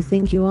receptive you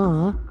think you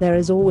are, there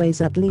is always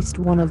at least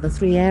one of the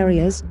three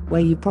areas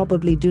where you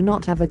probably do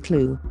not have a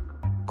clue.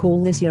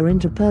 Call this your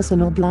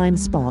interpersonal blind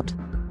spot.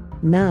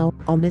 Now,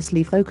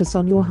 honestly focus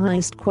on your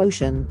highest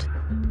quotient.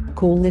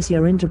 Call this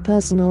your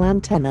interpersonal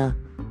antenna.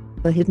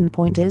 The hidden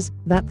point is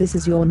that this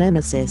is your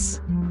nemesis.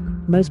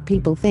 Most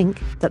people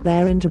think that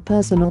their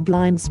interpersonal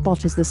blind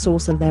spot is the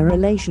source of their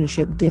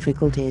relationship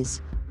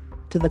difficulties.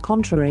 To the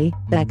contrary,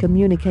 their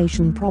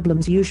communication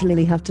problems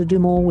usually have to do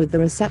more with the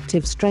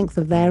receptive strength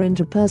of their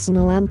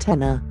interpersonal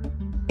antenna.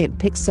 It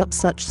picks up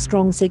such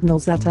strong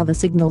signals that other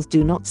signals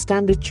do not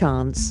stand a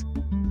chance.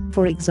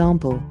 For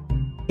example,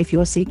 if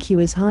your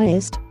CQ is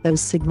highest, those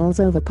signals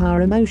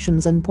overpower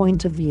emotions and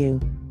point of view.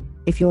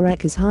 If your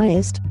EQ is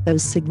highest,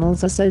 those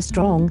signals are so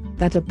strong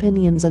that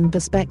opinions and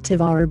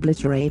perspective are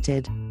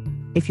obliterated.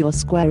 If your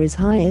square is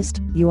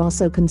highest, you are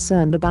so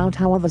concerned about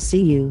how others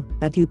see you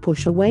that you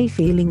push away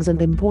feelings and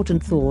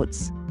important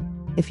thoughts.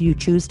 If you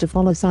choose to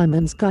follow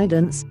Simon's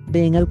guidance,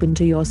 being open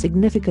to your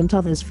significant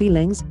other's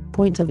feelings,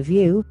 point of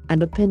view,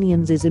 and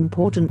opinions is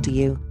important to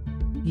you.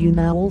 You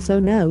now also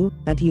know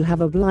that you have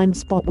a blind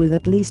spot with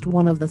at least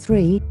one of the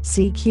three,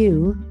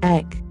 CQ,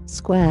 EQ,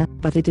 square,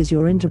 but it is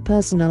your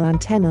interpersonal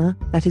antenna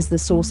that is the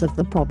source of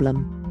the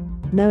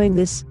problem. Knowing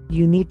this,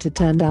 you need to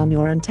turn down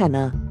your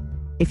antenna.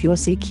 If your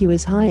CQ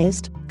is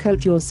highest,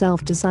 coach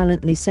yourself to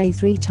silently say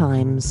 3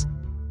 times.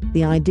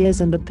 The ideas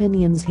and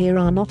opinions here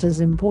are not as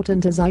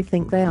important as I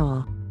think they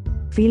are.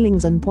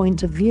 Feelings and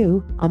point of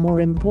view are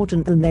more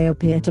important than they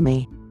appear to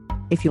me.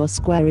 If your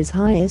square is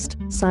highest,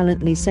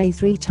 silently say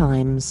 3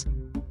 times.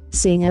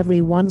 Seeing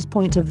everyone's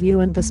point of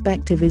view and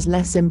perspective is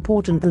less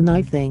important than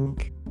I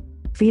think.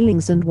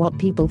 Feelings and what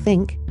people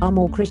think are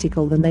more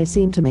critical than they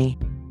seem to me.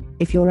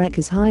 If your EQ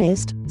is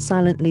highest,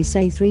 silently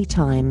say 3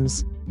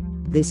 times.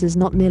 This is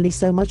not nearly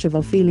so much of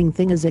a feeling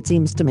thing as it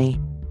seems to me.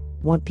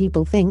 What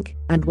people think,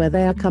 and where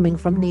they are coming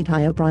from need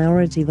higher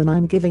priority than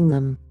I'm giving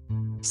them.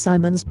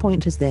 Simon's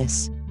point is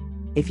this.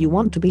 If you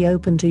want to be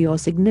open to your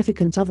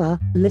significant other,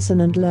 listen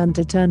and learn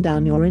to turn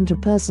down your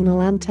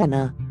interpersonal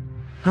antenna.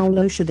 How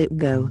low should it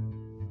go?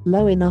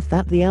 Low enough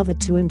that the other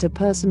 2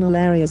 interpersonal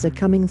areas are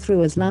coming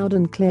through as loud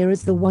and clear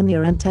as the one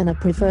your antenna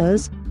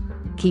prefers.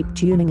 Keep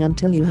tuning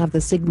until you have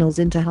the signals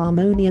into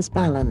harmonious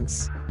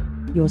balance.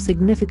 Your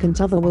significant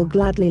other will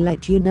gladly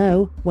let you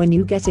know when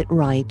you get it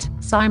right.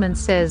 Simon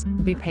says,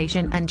 be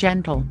patient and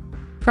gentle.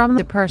 From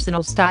the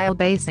personal style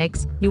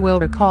basics, you will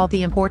recall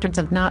the importance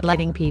of not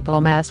letting people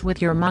mess with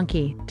your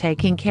monkey,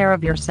 taking care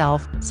of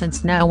yourself,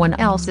 since no one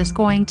else is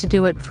going to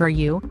do it for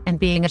you, and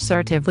being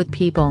assertive with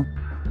people.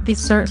 These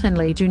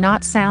certainly do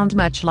not sound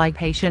much like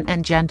patient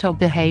and gentle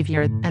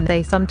behavior, and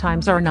they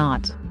sometimes are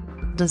not.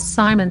 Does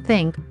Simon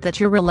think that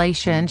your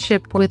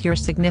relationship with your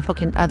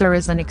significant other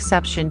is an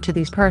exception to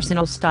these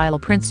personal style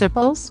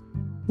principles?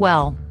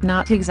 Well,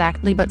 not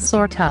exactly, but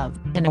sort of,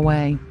 in a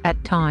way,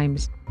 at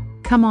times.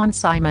 Come on,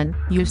 Simon,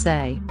 you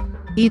say.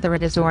 Either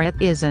it is or it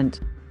isn't.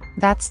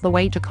 That's the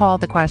way to call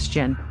the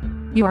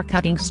question. You are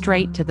cutting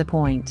straight to the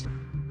point.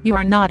 You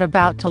are not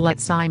about to let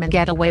Simon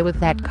get away with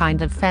that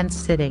kind of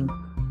fence-sitting.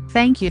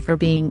 Thank you for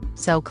being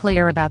so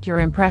clear about your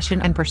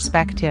impression and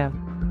perspective.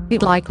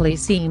 It likely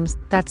seems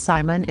that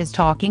Simon is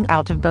talking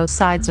out of both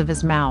sides of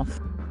his mouth.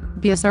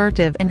 Be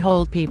assertive and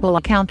hold people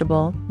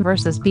accountable,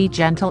 versus be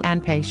gentle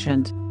and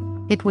patient.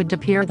 It would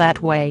appear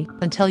that way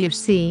until you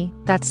see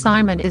that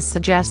Simon is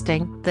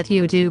suggesting that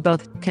you do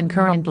both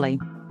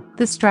concurrently.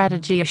 This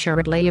strategy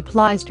assuredly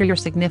applies to your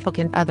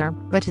significant other,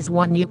 but is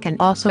one you can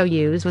also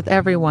use with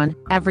everyone,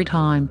 every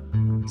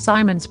time.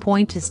 Simon's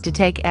point is to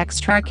take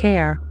extra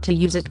care to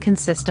use it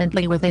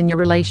consistently within your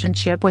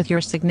relationship with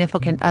your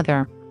significant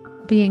other.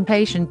 Being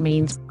patient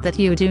means that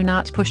you do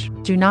not push,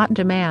 do not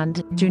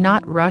demand, do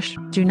not rush,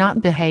 do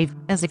not behave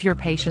as if your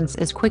patience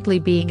is quickly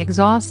being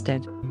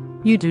exhausted.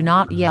 You do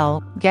not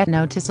yell, get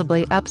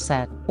noticeably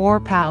upset, or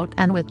pout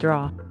and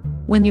withdraw.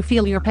 When you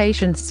feel your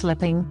patience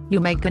slipping, you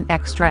make an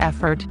extra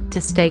effort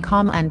to stay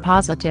calm and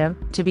positive,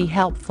 to be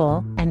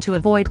helpful, and to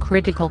avoid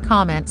critical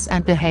comments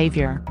and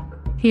behavior.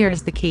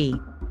 Here's the key.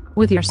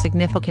 With your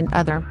significant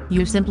other,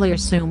 you simply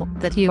assume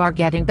that you are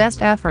getting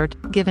best effort,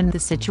 given the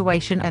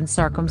situation and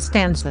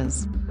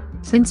circumstances.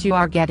 Since you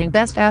are getting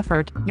best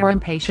effort, your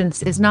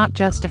impatience is not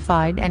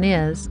justified and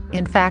is,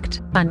 in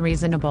fact,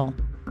 unreasonable.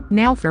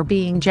 Now for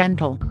being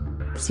gentle.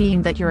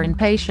 Seeing that your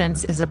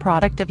impatience is a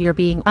product of your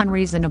being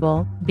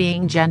unreasonable,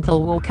 being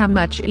gentle will come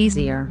much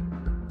easier.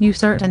 You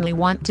certainly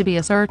want to be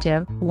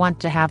assertive, want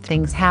to have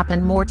things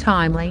happen more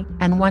timely,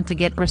 and want to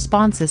get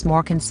responses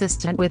more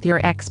consistent with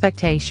your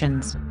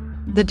expectations.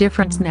 The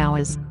difference now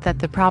is that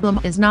the problem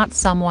is not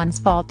someone's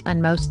fault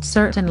and most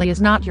certainly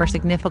is not your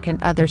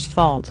significant other's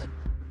fault.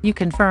 You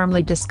can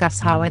firmly discuss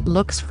how it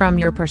looks from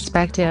your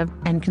perspective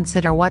and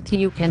consider what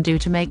you can do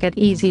to make it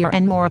easier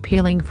and more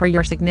appealing for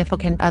your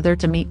significant other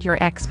to meet your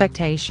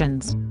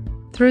expectations.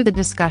 Through the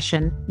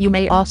discussion, you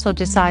may also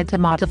decide to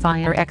modify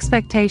your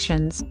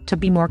expectations to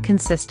be more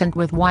consistent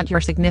with what your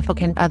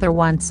significant other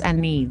wants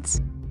and needs.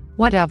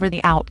 Whatever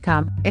the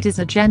outcome, it is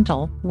a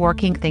gentle,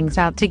 working things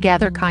out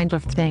together kind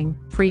of thing,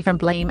 free from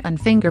blame and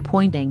finger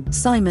pointing.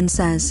 Simon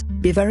says,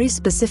 be very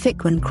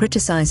specific when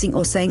criticizing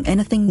or saying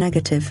anything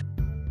negative.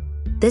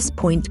 This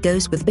point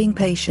goes with being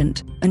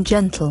patient and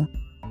gentle.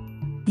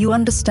 You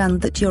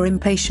understand that your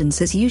impatience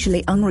is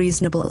usually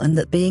unreasonable and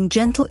that being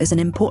gentle is an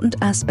important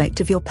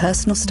aspect of your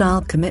personal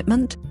style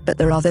commitment, but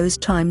there are those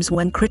times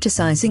when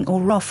criticizing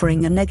or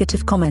offering a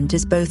negative comment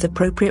is both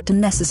appropriate and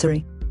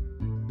necessary.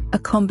 A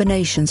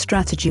combination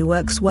strategy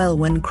works well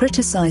when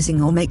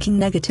criticizing or making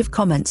negative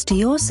comments to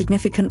your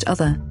significant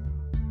other.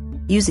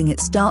 Using it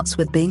starts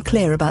with being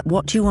clear about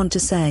what you want to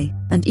say,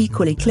 and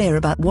equally clear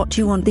about what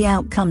you want the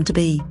outcome to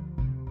be.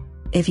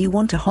 If you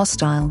want a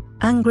hostile,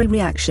 angry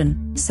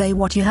reaction, say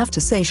what you have to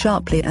say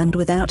sharply and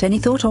without any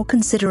thought or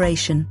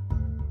consideration.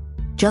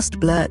 Just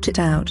blurt it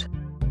out.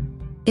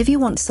 If you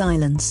want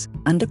silence,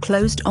 and a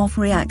closed-off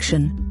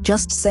reaction,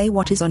 just say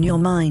what is on your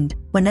mind,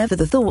 whenever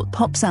the thought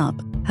pops up,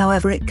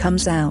 however it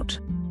comes out.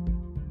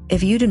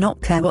 If you do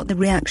not care what the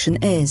reaction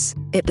is,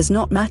 it does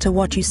not matter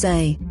what you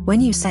say,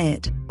 when you say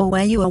it, or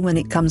where you are when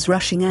it comes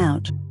rushing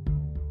out.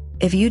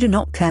 If you do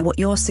not care what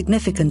your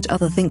significant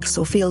other thinks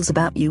or feels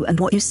about you and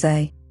what you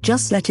say,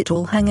 just let it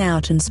all hang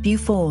out and spew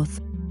forth.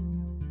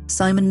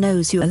 Simon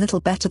knows you a little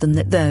better than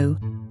that though.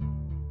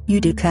 You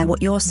do care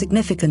what your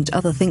significant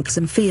other thinks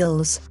and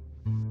feels.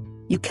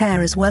 You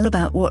care as well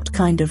about what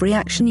kind of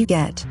reaction you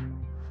get.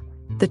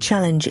 The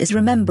challenge is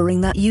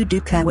remembering that you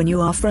do care when you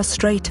are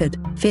frustrated,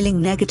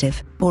 feeling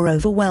negative, or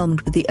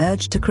overwhelmed with the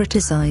urge to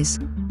criticize.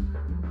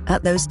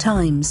 At those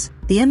times,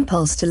 the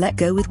impulse to let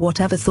go with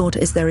whatever thought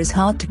is there is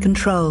hard to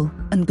control,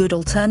 and good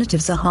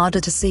alternatives are harder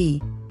to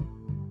see.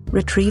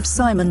 Retrieve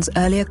Simon's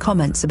earlier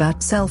comments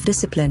about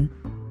self-discipline.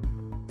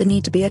 The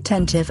need to be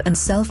attentive and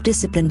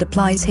self-disciplined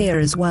applies here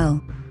as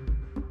well.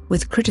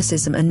 With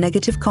criticism and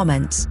negative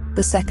comments,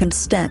 the second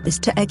step is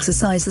to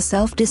exercise the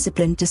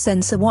self-discipline to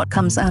censor what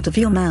comes out of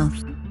your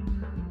mouth.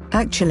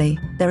 Actually,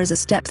 there is a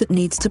step that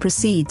needs to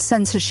precede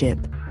censorship.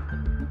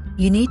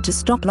 You need to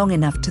stop long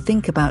enough to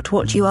think about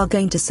what you are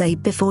going to say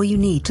before you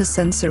need to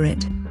censor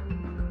it.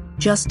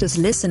 Just as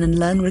listen and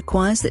learn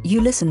requires that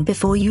you listen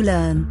before you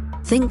learn,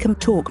 think and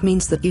talk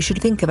means that you should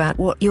think about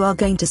what you are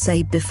going to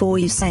say before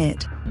you say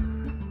it.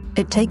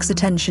 It takes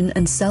attention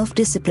and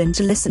self-discipline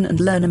to listen and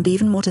learn, and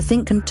even more to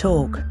think and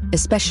talk,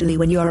 especially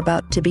when you are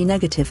about to be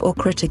negative or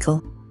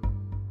critical.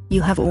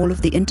 You have all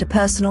of the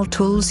interpersonal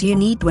tools you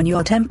need when you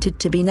are tempted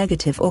to be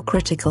negative or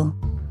critical.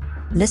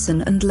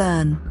 Listen and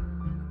learn.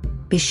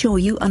 Be sure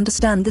you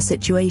understand the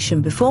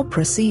situation before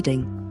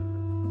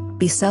proceeding.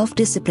 Be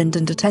self-disciplined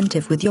and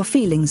attentive with your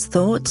feelings,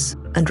 thoughts,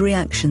 and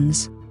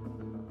reactions.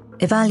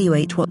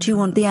 Evaluate what you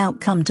want the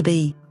outcome to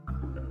be.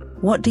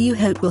 What do you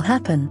hope will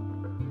happen?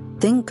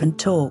 Think and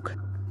talk.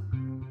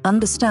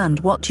 Understand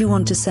what you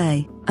want to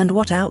say, and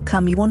what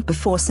outcome you want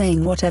before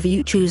saying whatever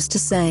you choose to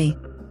say.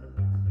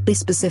 Be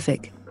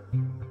specific.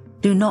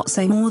 Do not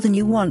say more than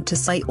you want to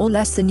say or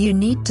less than you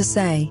need to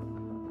say.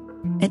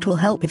 It will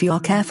help if you are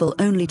careful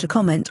only to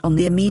comment on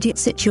the immediate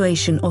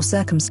situation or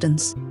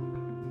circumstance.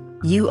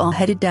 You are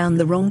headed down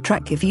the wrong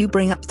track if you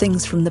bring up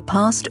things from the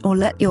past or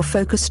let your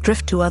focus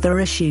drift to other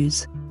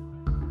issues.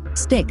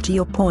 Stick to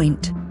your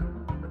point.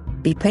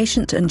 Be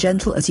patient and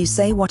gentle as you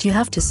say what you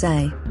have to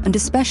say, and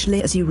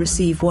especially as you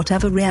receive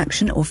whatever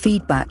reaction or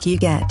feedback you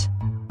get.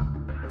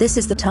 This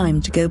is the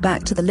time to go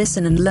back to the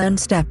listen and learn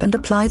step and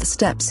apply the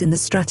steps in the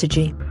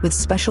strategy, with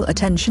special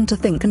attention to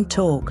think and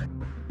talk.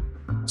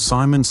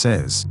 Simon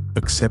says,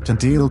 accept and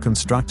deal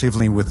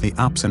constructively with the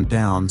ups and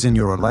downs in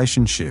your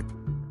relationship.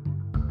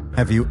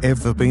 Have you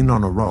ever been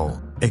on a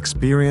roll,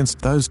 experienced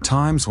those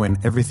times when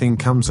everything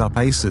comes up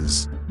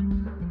aces?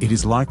 It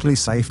is likely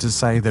safe to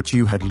say that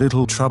you had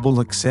little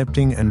trouble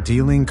accepting and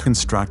dealing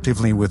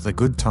constructively with the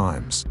good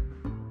times.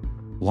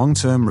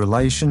 Long-term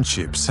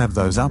relationships have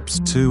those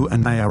ups too,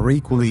 and they are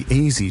equally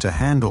easy to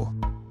handle.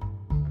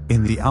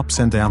 In the ups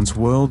and downs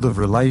world of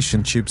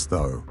relationships,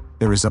 though,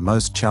 there is a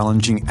most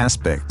challenging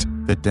aspect,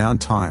 the down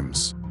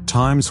times,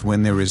 times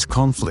when there is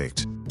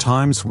conflict,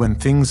 times when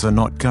things are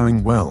not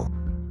going well.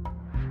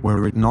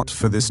 Were it not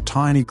for this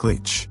tiny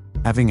glitch,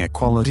 having a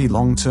quality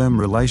long-term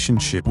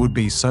relationship would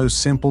be so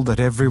simple that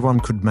everyone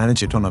could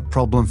manage it on a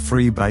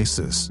problem-free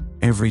basis,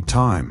 every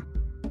time.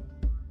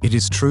 It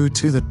is true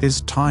too that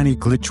this tiny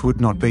glitch would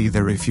not be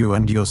there if you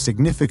and your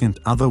significant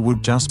other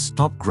would just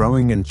stop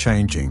growing and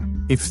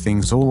changing, if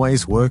things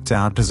always worked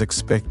out as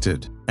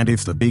expected, and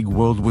if the big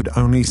world would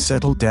only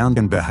settle down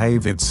and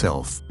behave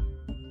itself.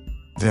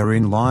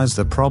 Therein lies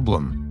the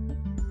problem.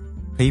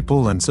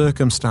 People and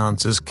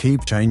circumstances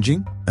keep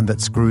changing, and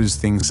that screws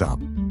things up.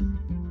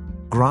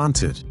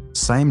 Granted,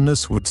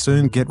 sameness would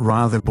soon get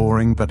rather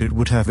boring, but it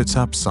would have its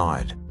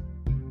upside.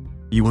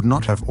 You would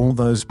not have all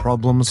those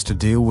problems to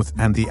deal with,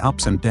 and the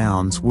ups and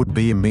downs would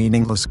be a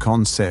meaningless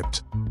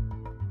concept.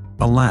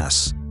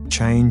 Alas,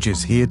 change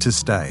is here to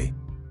stay.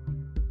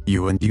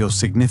 You and your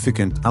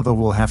significant other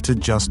will have to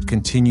just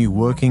continue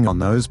working on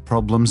those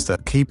problems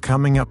that keep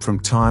coming up from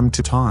time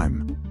to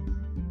time.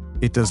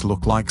 It does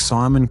look like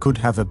Simon could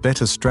have a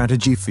better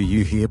strategy for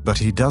you here, but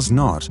he does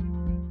not.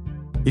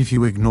 If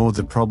you ignore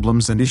the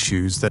problems and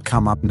issues that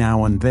come up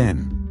now and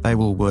then, they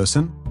will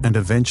worsen and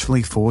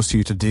eventually force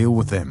you to deal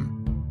with them.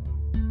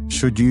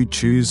 Should you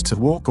choose to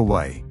walk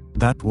away,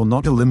 that will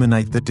not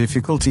eliminate the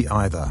difficulty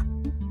either.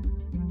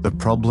 The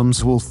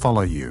problems will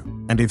follow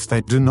you, and if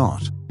they do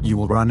not, you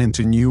will run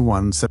into new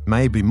ones that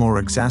may be more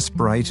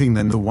exasperating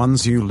than the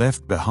ones you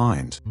left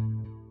behind.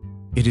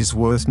 It is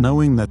worth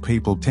knowing that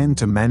people tend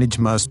to manage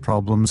most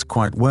problems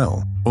quite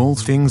well, all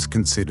things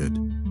considered.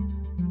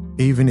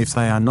 Even if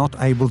they are not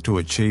able to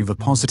achieve a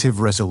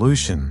positive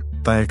resolution,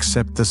 they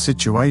accept the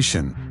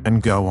situation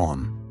and go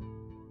on.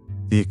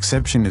 The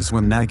exception is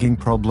when nagging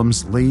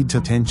problems lead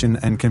to tension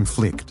and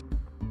conflict.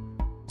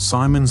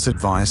 Simon's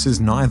advice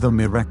is neither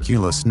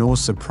miraculous nor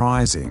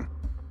surprising.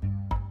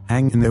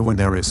 Hang in there when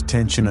there is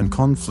tension and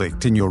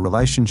conflict in your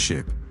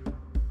relationship.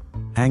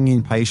 Hang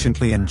in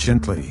patiently and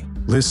gently,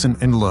 listen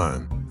and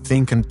learn,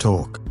 think and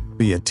talk,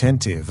 be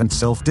attentive and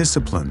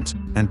self-disciplined,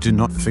 and do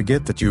not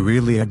forget that you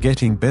really are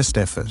getting best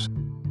effort.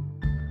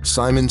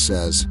 Simon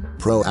says,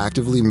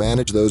 proactively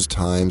manage those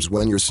times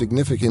when your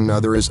significant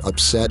other is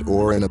upset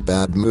or in a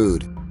bad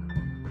mood.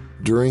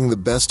 During the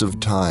best of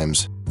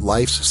times,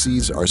 life's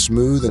seas are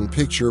smooth and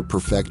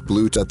picture-perfect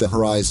blue at the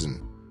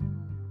horizon.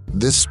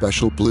 This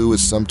special blue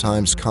is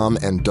sometimes calm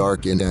and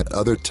dark, and at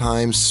other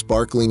times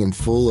sparkling and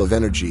full of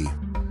energy.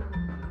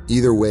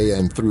 Either way,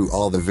 and through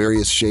all the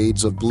various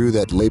shades of blue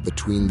that lay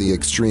between the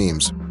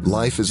extremes,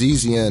 life is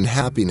easy and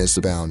happiness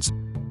abounds.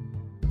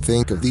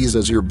 Think of these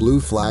as your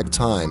blue flag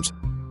times.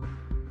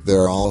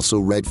 There are also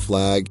red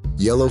flag,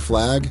 yellow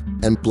flag,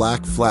 and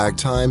black flag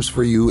times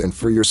for you and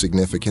for your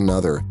significant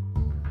other.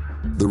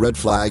 The red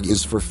flag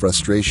is for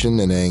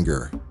frustration and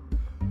anger.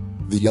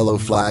 The yellow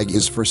flag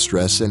is for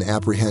stress and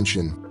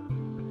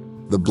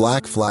apprehension. The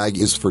black flag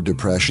is for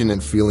depression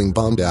and feeling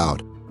bummed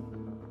out.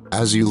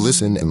 As you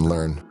listen and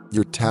learn,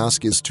 your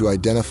task is to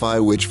identify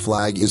which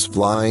flag is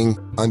flying,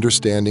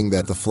 understanding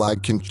that the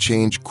flag can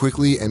change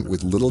quickly and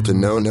with little to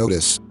no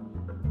notice.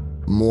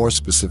 More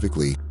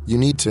specifically, you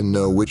need to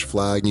know which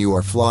flag you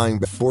are flying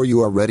before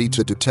you are ready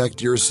to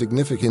detect your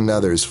significant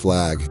other's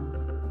flag.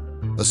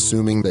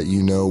 Assuming that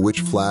you know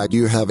which flag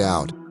you have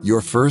out,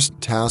 your first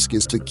task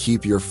is to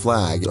keep your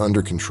flag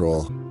under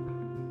control.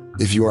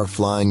 If you are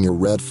flying your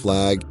red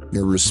flag,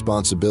 your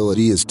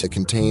responsibility is to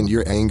contain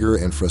your anger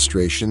and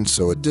frustration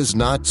so it does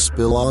not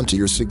spill onto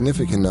your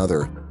significant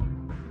other.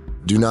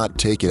 Do not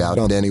take it out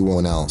on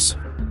anyone else.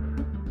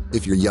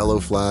 If your yellow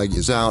flag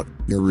is out,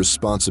 your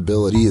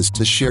responsibility is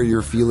to share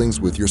your feelings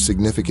with your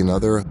significant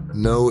other,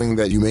 knowing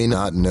that you may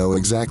not know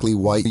exactly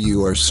why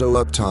you are so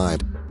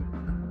uptight.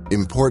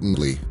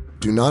 Importantly,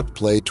 do not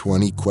play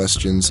 20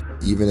 questions,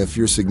 even if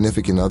your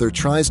significant other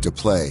tries to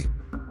play.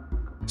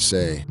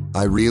 Say,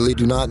 I really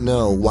do not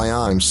know why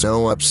I'm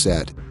so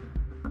upset.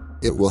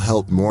 It will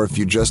help more if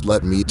you just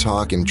let me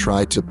talk and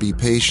try to be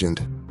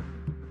patient.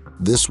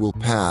 This will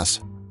pass.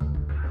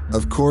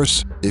 Of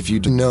course, if you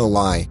do know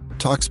why,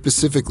 talk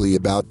specifically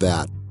about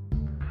that.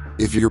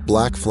 If your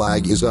black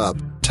flag is up,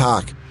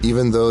 talk,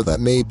 even though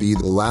that may be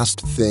the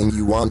last thing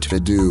you want to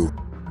do.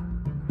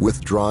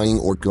 Withdrawing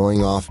or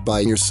going off by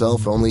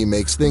yourself only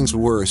makes things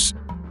worse.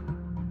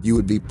 You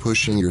would be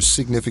pushing your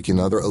significant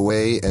other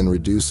away and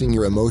reducing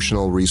your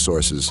emotional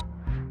resources.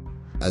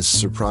 As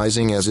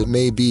surprising as it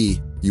may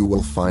be, you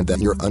will find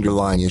that your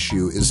underlying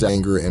issue is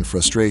anger and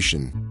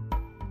frustration.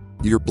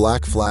 Your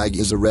black flag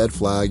is a red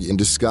flag in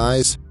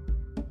disguise.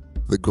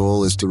 The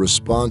goal is to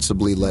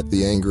responsibly let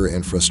the anger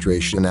and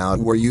frustration out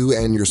where you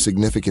and your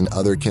significant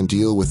other can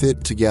deal with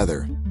it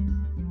together.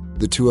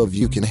 The two of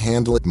you can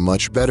handle it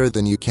much better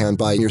than you can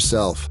by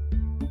yourself.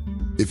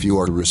 If you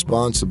are a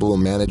responsible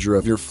manager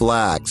of your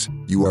flags,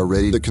 you are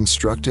ready to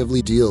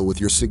constructively deal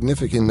with your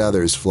significant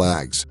other's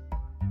flags.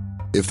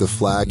 If the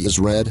flag is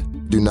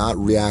red, do not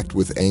react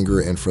with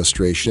anger and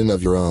frustration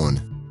of your own.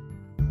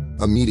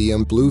 A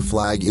medium blue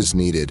flag is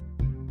needed.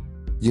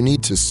 You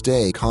need to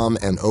stay calm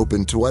and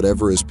open to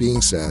whatever is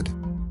being said.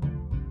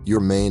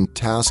 Your main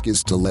task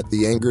is to let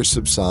the anger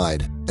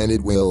subside, and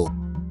it will.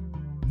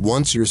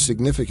 Once your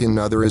significant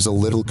other is a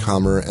little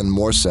calmer and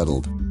more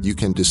settled, you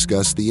can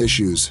discuss the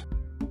issues.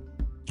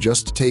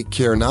 Just take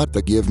care not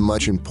to give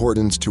much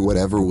importance to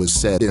whatever was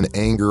said in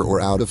anger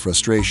or out of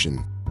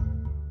frustration.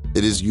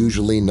 It is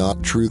usually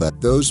not true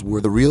that those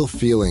were the real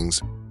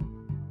feelings.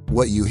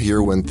 What you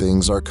hear when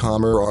things are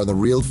calmer are the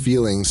real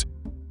feelings.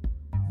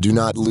 Do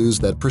not lose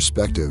that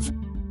perspective.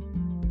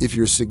 If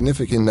your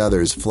significant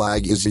other's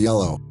flag is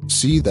yellow,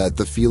 see that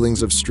the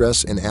feelings of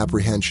stress and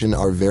apprehension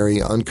are very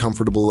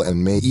uncomfortable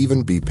and may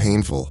even be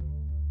painful.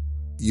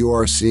 You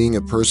are seeing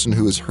a person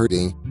who is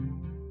hurting.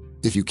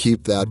 If you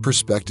keep that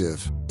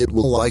perspective, it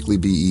will likely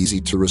be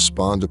easy to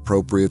respond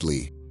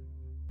appropriately.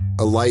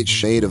 A light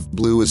shade of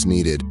blue is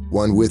needed,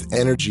 one with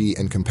energy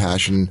and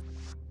compassion.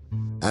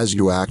 As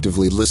you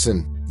actively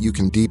listen, you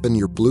can deepen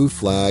your blue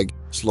flag,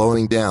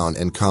 slowing down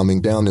and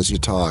calming down as you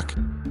talk.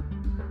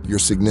 Your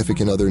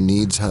significant other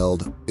needs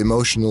held,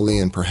 emotionally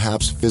and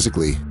perhaps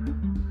physically.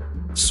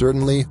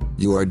 Certainly,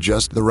 you are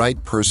just the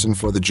right person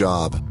for the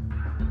job.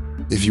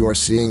 If you are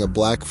seeing a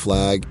black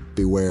flag,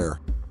 beware.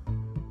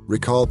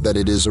 Recall that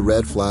it is a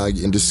red flag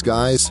in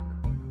disguise.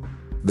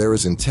 There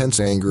is intense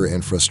anger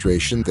and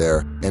frustration there,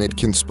 and it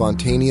can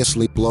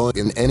spontaneously blow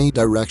in any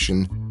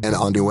direction and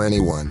onto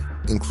anyone,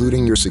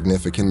 including your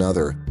significant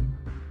other.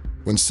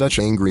 When such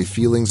angry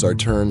feelings are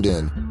turned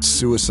in,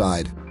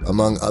 suicide,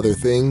 among other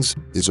things,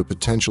 is a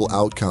potential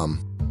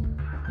outcome.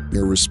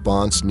 Your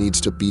response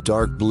needs to be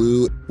dark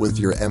blue, with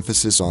your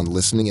emphasis on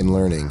listening and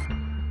learning.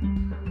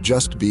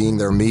 Just being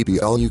there may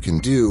be all you can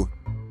do.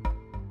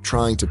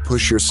 Trying to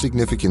push your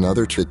significant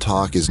other to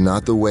talk is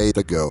not the way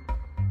to go.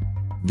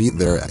 Be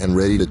there and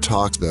ready to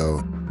talk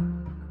though.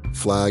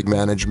 Flag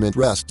management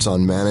rests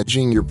on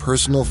managing your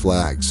personal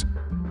flags.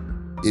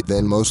 It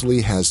then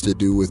mostly has to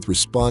do with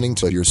responding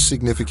to your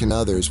significant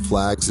other's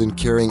flags in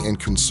caring and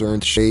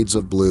concerned shades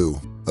of blue,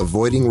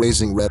 avoiding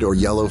raising red or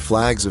yellow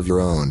flags of your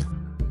own.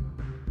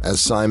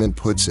 As Simon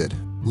puts it,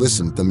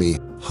 listen to me,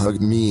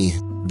 hug me,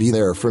 be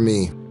there for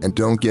me, and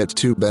don't get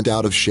too bent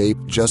out of shape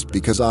just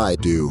because I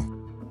do.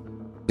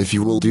 If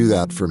you will do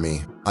that for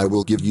me, I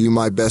will give you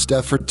my best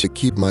effort to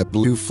keep my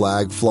blue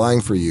flag flying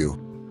for you.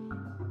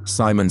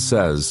 Simon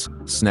says,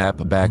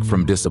 snap back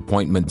from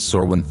disappointments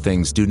or when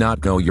things do not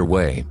go your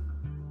way.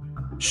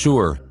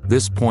 Sure,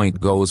 this point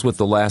goes with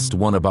the last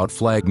one about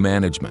flag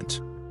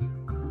management.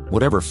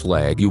 Whatever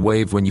flag you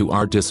wave when you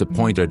are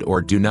disappointed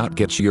or do not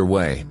get your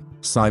way,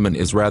 Simon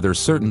is rather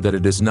certain that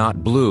it is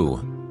not blue.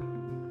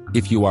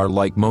 If you are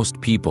like most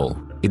people,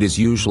 it is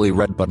usually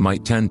red but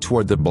might tend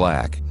toward the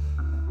black.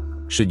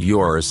 Should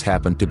yours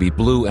happen to be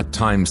blue at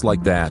times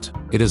like that,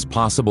 it is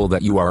possible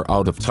that you are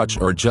out of touch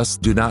or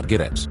just do not get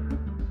it.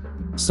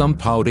 Some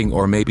pouting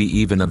or maybe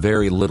even a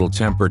very little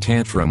temper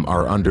tantrum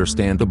are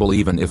understandable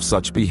even if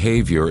such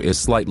behavior is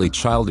slightly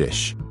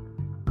childish.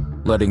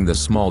 Letting the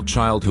small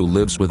child who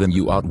lives within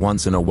you out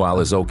once in a while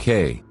is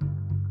okay.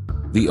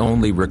 The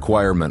only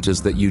requirement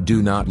is that you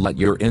do not let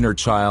your inner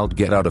child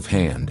get out of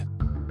hand.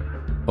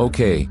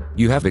 Okay,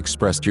 you have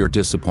expressed your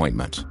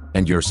disappointment,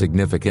 and your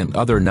significant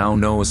other now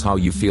knows how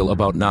you feel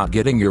about not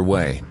getting your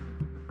way.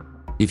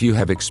 If you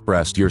have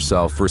expressed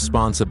yourself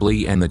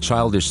responsibly and the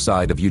childish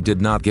side of you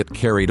did not get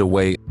carried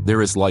away,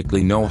 there is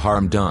likely no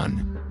harm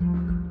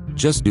done.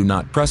 Just do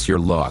not press your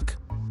luck.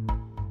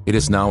 It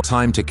is now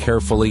time to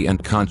carefully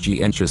and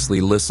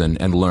conscientiously listen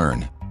and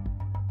learn.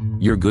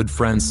 Your good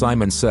friend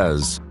Simon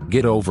says,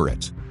 get over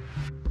it.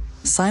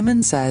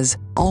 Simon says,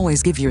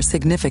 always give your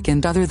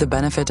significant other the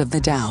benefit of the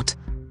doubt.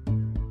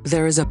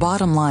 There is a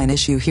bottom line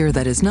issue here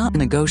that is not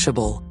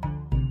negotiable.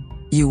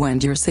 You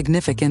and your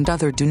significant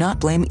other do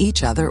not blame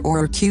each other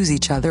or accuse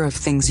each other of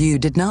things you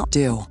did not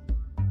do.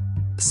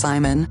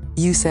 Simon,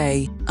 you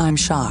say, I'm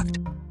shocked.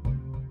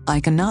 I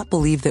cannot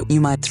believe that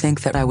you might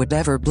think that I would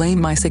ever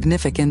blame my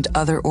significant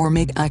other or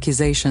make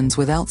accusations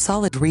without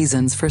solid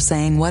reasons for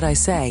saying what I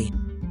say.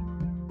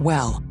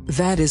 Well,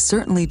 that is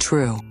certainly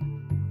true.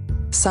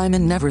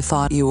 Simon never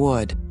thought you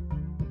would.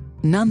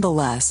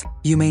 Nonetheless,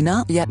 you may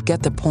not yet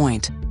get the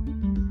point.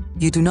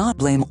 You do not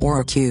blame or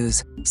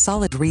accuse,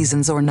 solid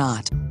reasons or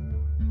not.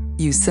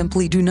 You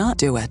simply do not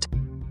do it.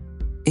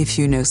 If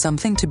you know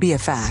something to be a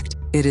fact,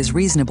 it is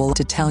reasonable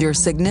to tell your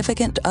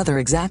significant other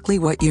exactly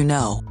what you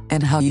know,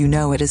 and how you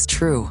know it is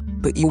true,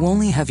 but you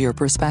only have your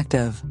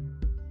perspective.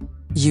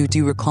 You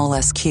do recall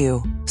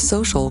SQ,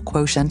 social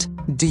quotient,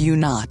 do you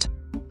not?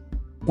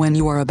 When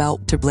you are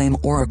about to blame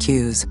or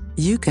accuse,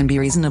 You can be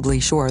reasonably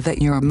sure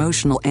that your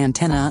emotional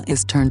antenna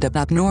is turned up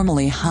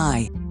abnormally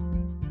high.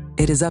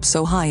 It is up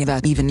so high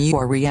that even you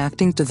are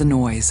reacting to the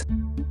noise.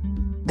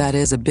 That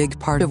is a big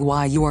part of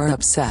why you are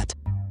upset.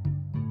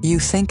 You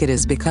think it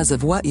is because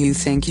of what you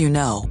think you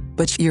know,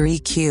 but your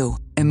EQ,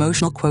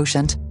 emotional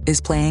quotient,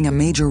 is playing a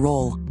major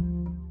role.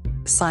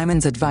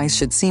 Simon's advice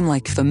should seem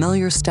like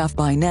familiar stuff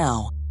by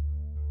now.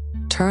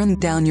 Turn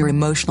down your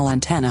emotional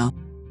antenna.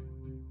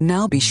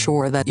 Now be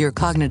sure that your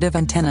cognitive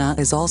antenna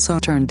is also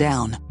turned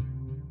down.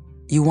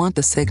 You want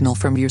the signal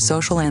from your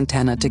social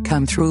antenna to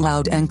come through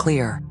loud and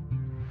clear.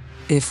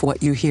 If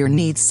what you hear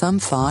needs some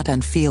thought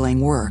and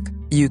feeling work,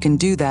 you can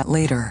do that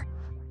later.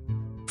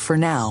 For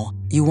now,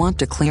 you want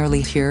to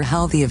clearly hear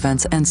how the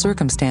events and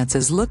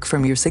circumstances look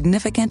from your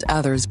significant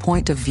other's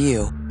point of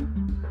view.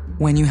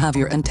 When you have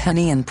your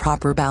antennae in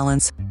proper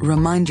balance,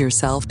 remind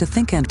yourself to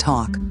think and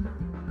talk.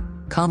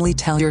 Calmly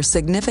tell your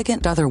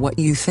significant other what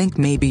you think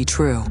may be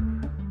true.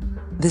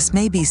 This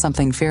may be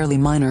something fairly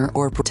minor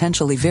or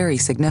potentially very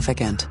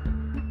significant.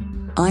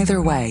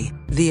 Either way,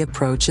 the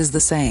approach is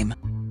the same.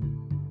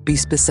 Be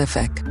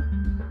specific.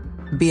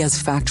 Be as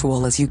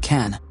factual as you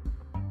can.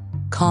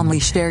 Calmly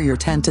share your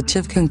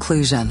tentative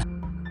conclusion.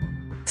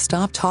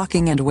 Stop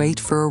talking and wait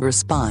for a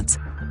response.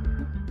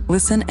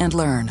 Listen and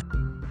learn.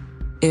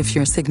 If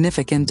your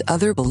significant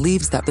other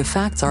believes that the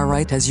facts are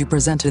right as you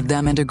presented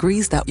them and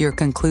agrees that your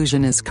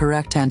conclusion is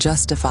correct and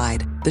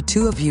justified, the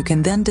two of you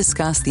can then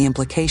discuss the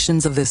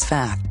implications of this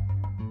fact.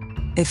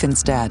 If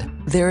instead,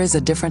 there is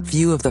a different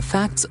view of the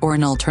facts or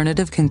an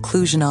alternative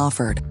conclusion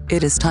offered,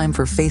 it is time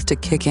for faith to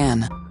kick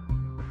in.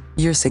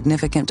 Your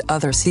significant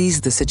other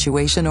sees the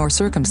situation or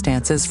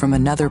circumstances from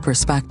another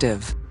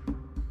perspective.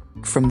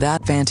 From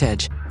that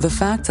vantage, the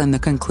facts and the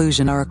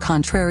conclusion are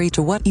contrary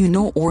to what you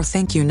know or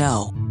think you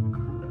know.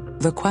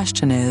 The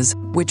question is,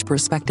 which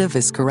perspective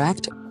is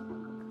correct?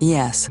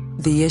 Yes,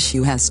 the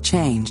issue has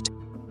changed.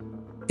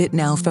 It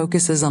now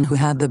focuses on who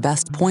had the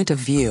best point of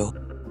view.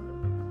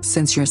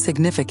 Since your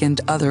significant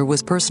other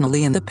was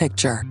personally in the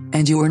picture,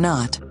 and you were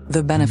not,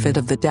 the benefit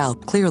of the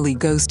doubt clearly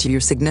goes to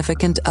your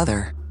significant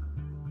other.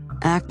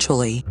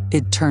 Actually,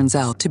 it turns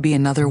out to be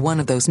another one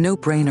of those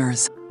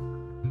no-brainers.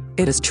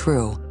 It is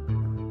true.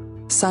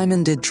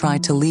 Simon did try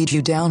to lead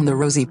you down the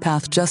rosy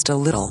path just a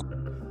little.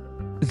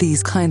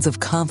 These kinds of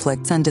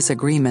conflicts and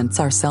disagreements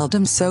are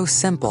seldom so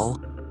simple.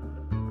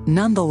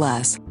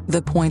 Nonetheless,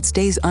 the point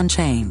stays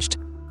unchanged.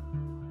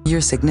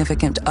 Your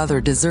significant other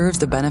deserves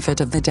the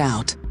benefit of the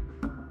doubt.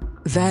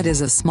 That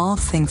is a small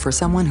thing for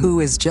someone who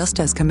is just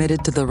as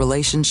committed to the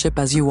relationship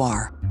as you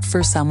are,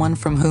 for someone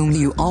from whom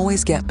you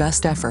always get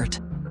best effort.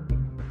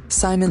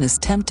 Simon is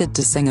tempted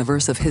to sing a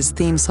verse of his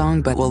theme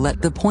song but will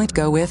let the point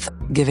go with,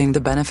 giving the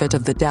benefit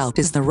of the doubt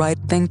is the right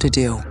thing to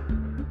do.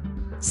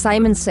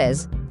 Simon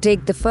says,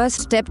 take the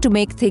first step to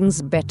make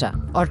things better,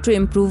 or to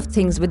improve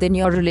things within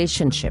your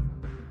relationship.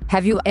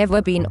 Have you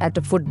ever been at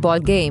a football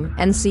game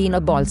and seen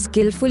a ball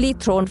skillfully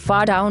thrown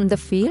far down the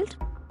field?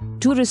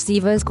 Two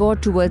receivers go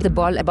toward the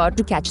ball about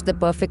to catch the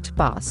perfect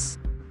pass.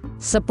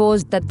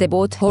 Suppose that they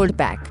both hold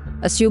back,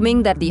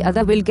 assuming that the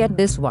other will get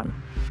this one.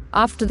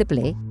 After the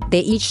play,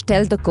 they each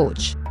tell the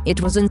coach, "It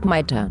wasn't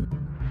my turn.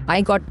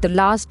 I got the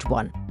last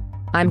one.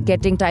 I'm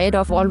getting tired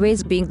of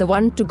always being the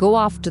one to go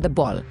after the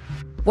ball."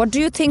 What do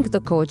you think the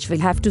coach will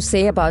have to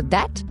say about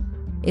that?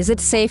 Is it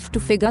safe to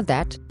figure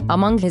that,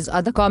 among his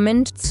other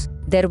comments,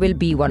 there will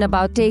be one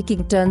about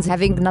taking turns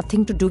having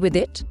nothing to do with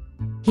it?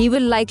 He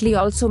will likely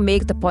also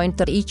make the point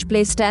that each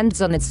play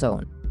stands on its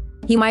own.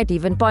 He might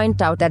even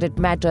point out that it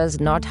matters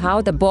not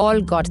how the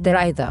ball got there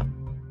either.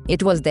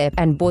 It was there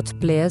and both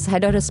players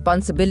had a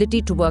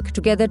responsibility to work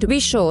together to be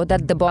sure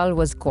that the ball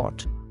was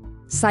caught.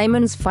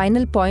 Simon's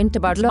final point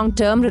about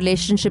long-term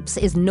relationships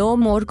is no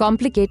more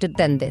complicated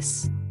than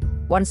this.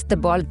 Once the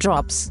ball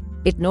drops,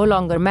 it no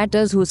longer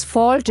matters whose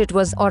fault it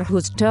was or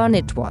whose turn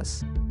it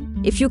was.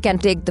 If you can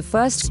take the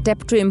first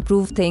step to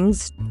improve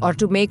things or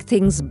to make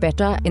things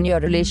better in your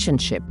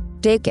relationship,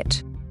 take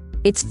it.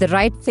 It's the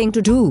right thing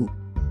to do.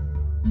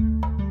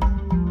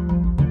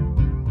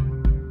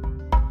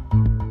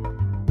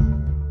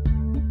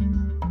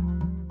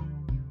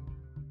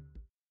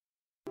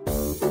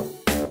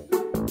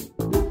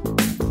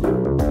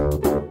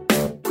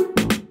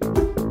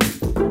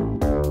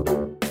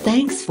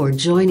 Thanks for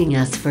joining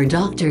us for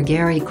Dr.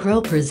 Gary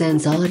Crow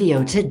Presents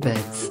Audio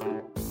Tidbits.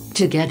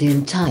 To get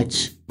in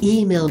touch,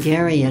 email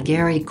Gary at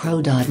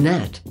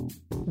garycrow.net.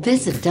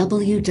 Visit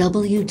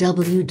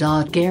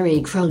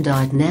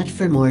www.garycrow.net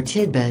for more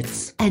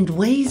tidbits and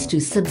ways to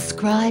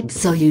subscribe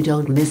so you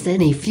don't miss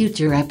any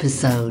future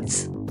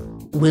episodes.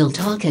 We'll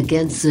talk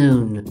again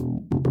soon.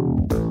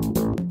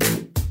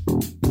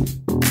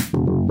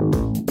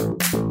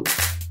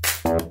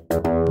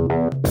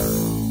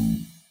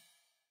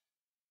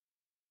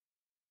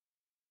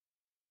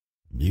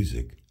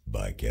 Music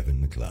by Kevin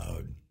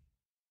MacLeod.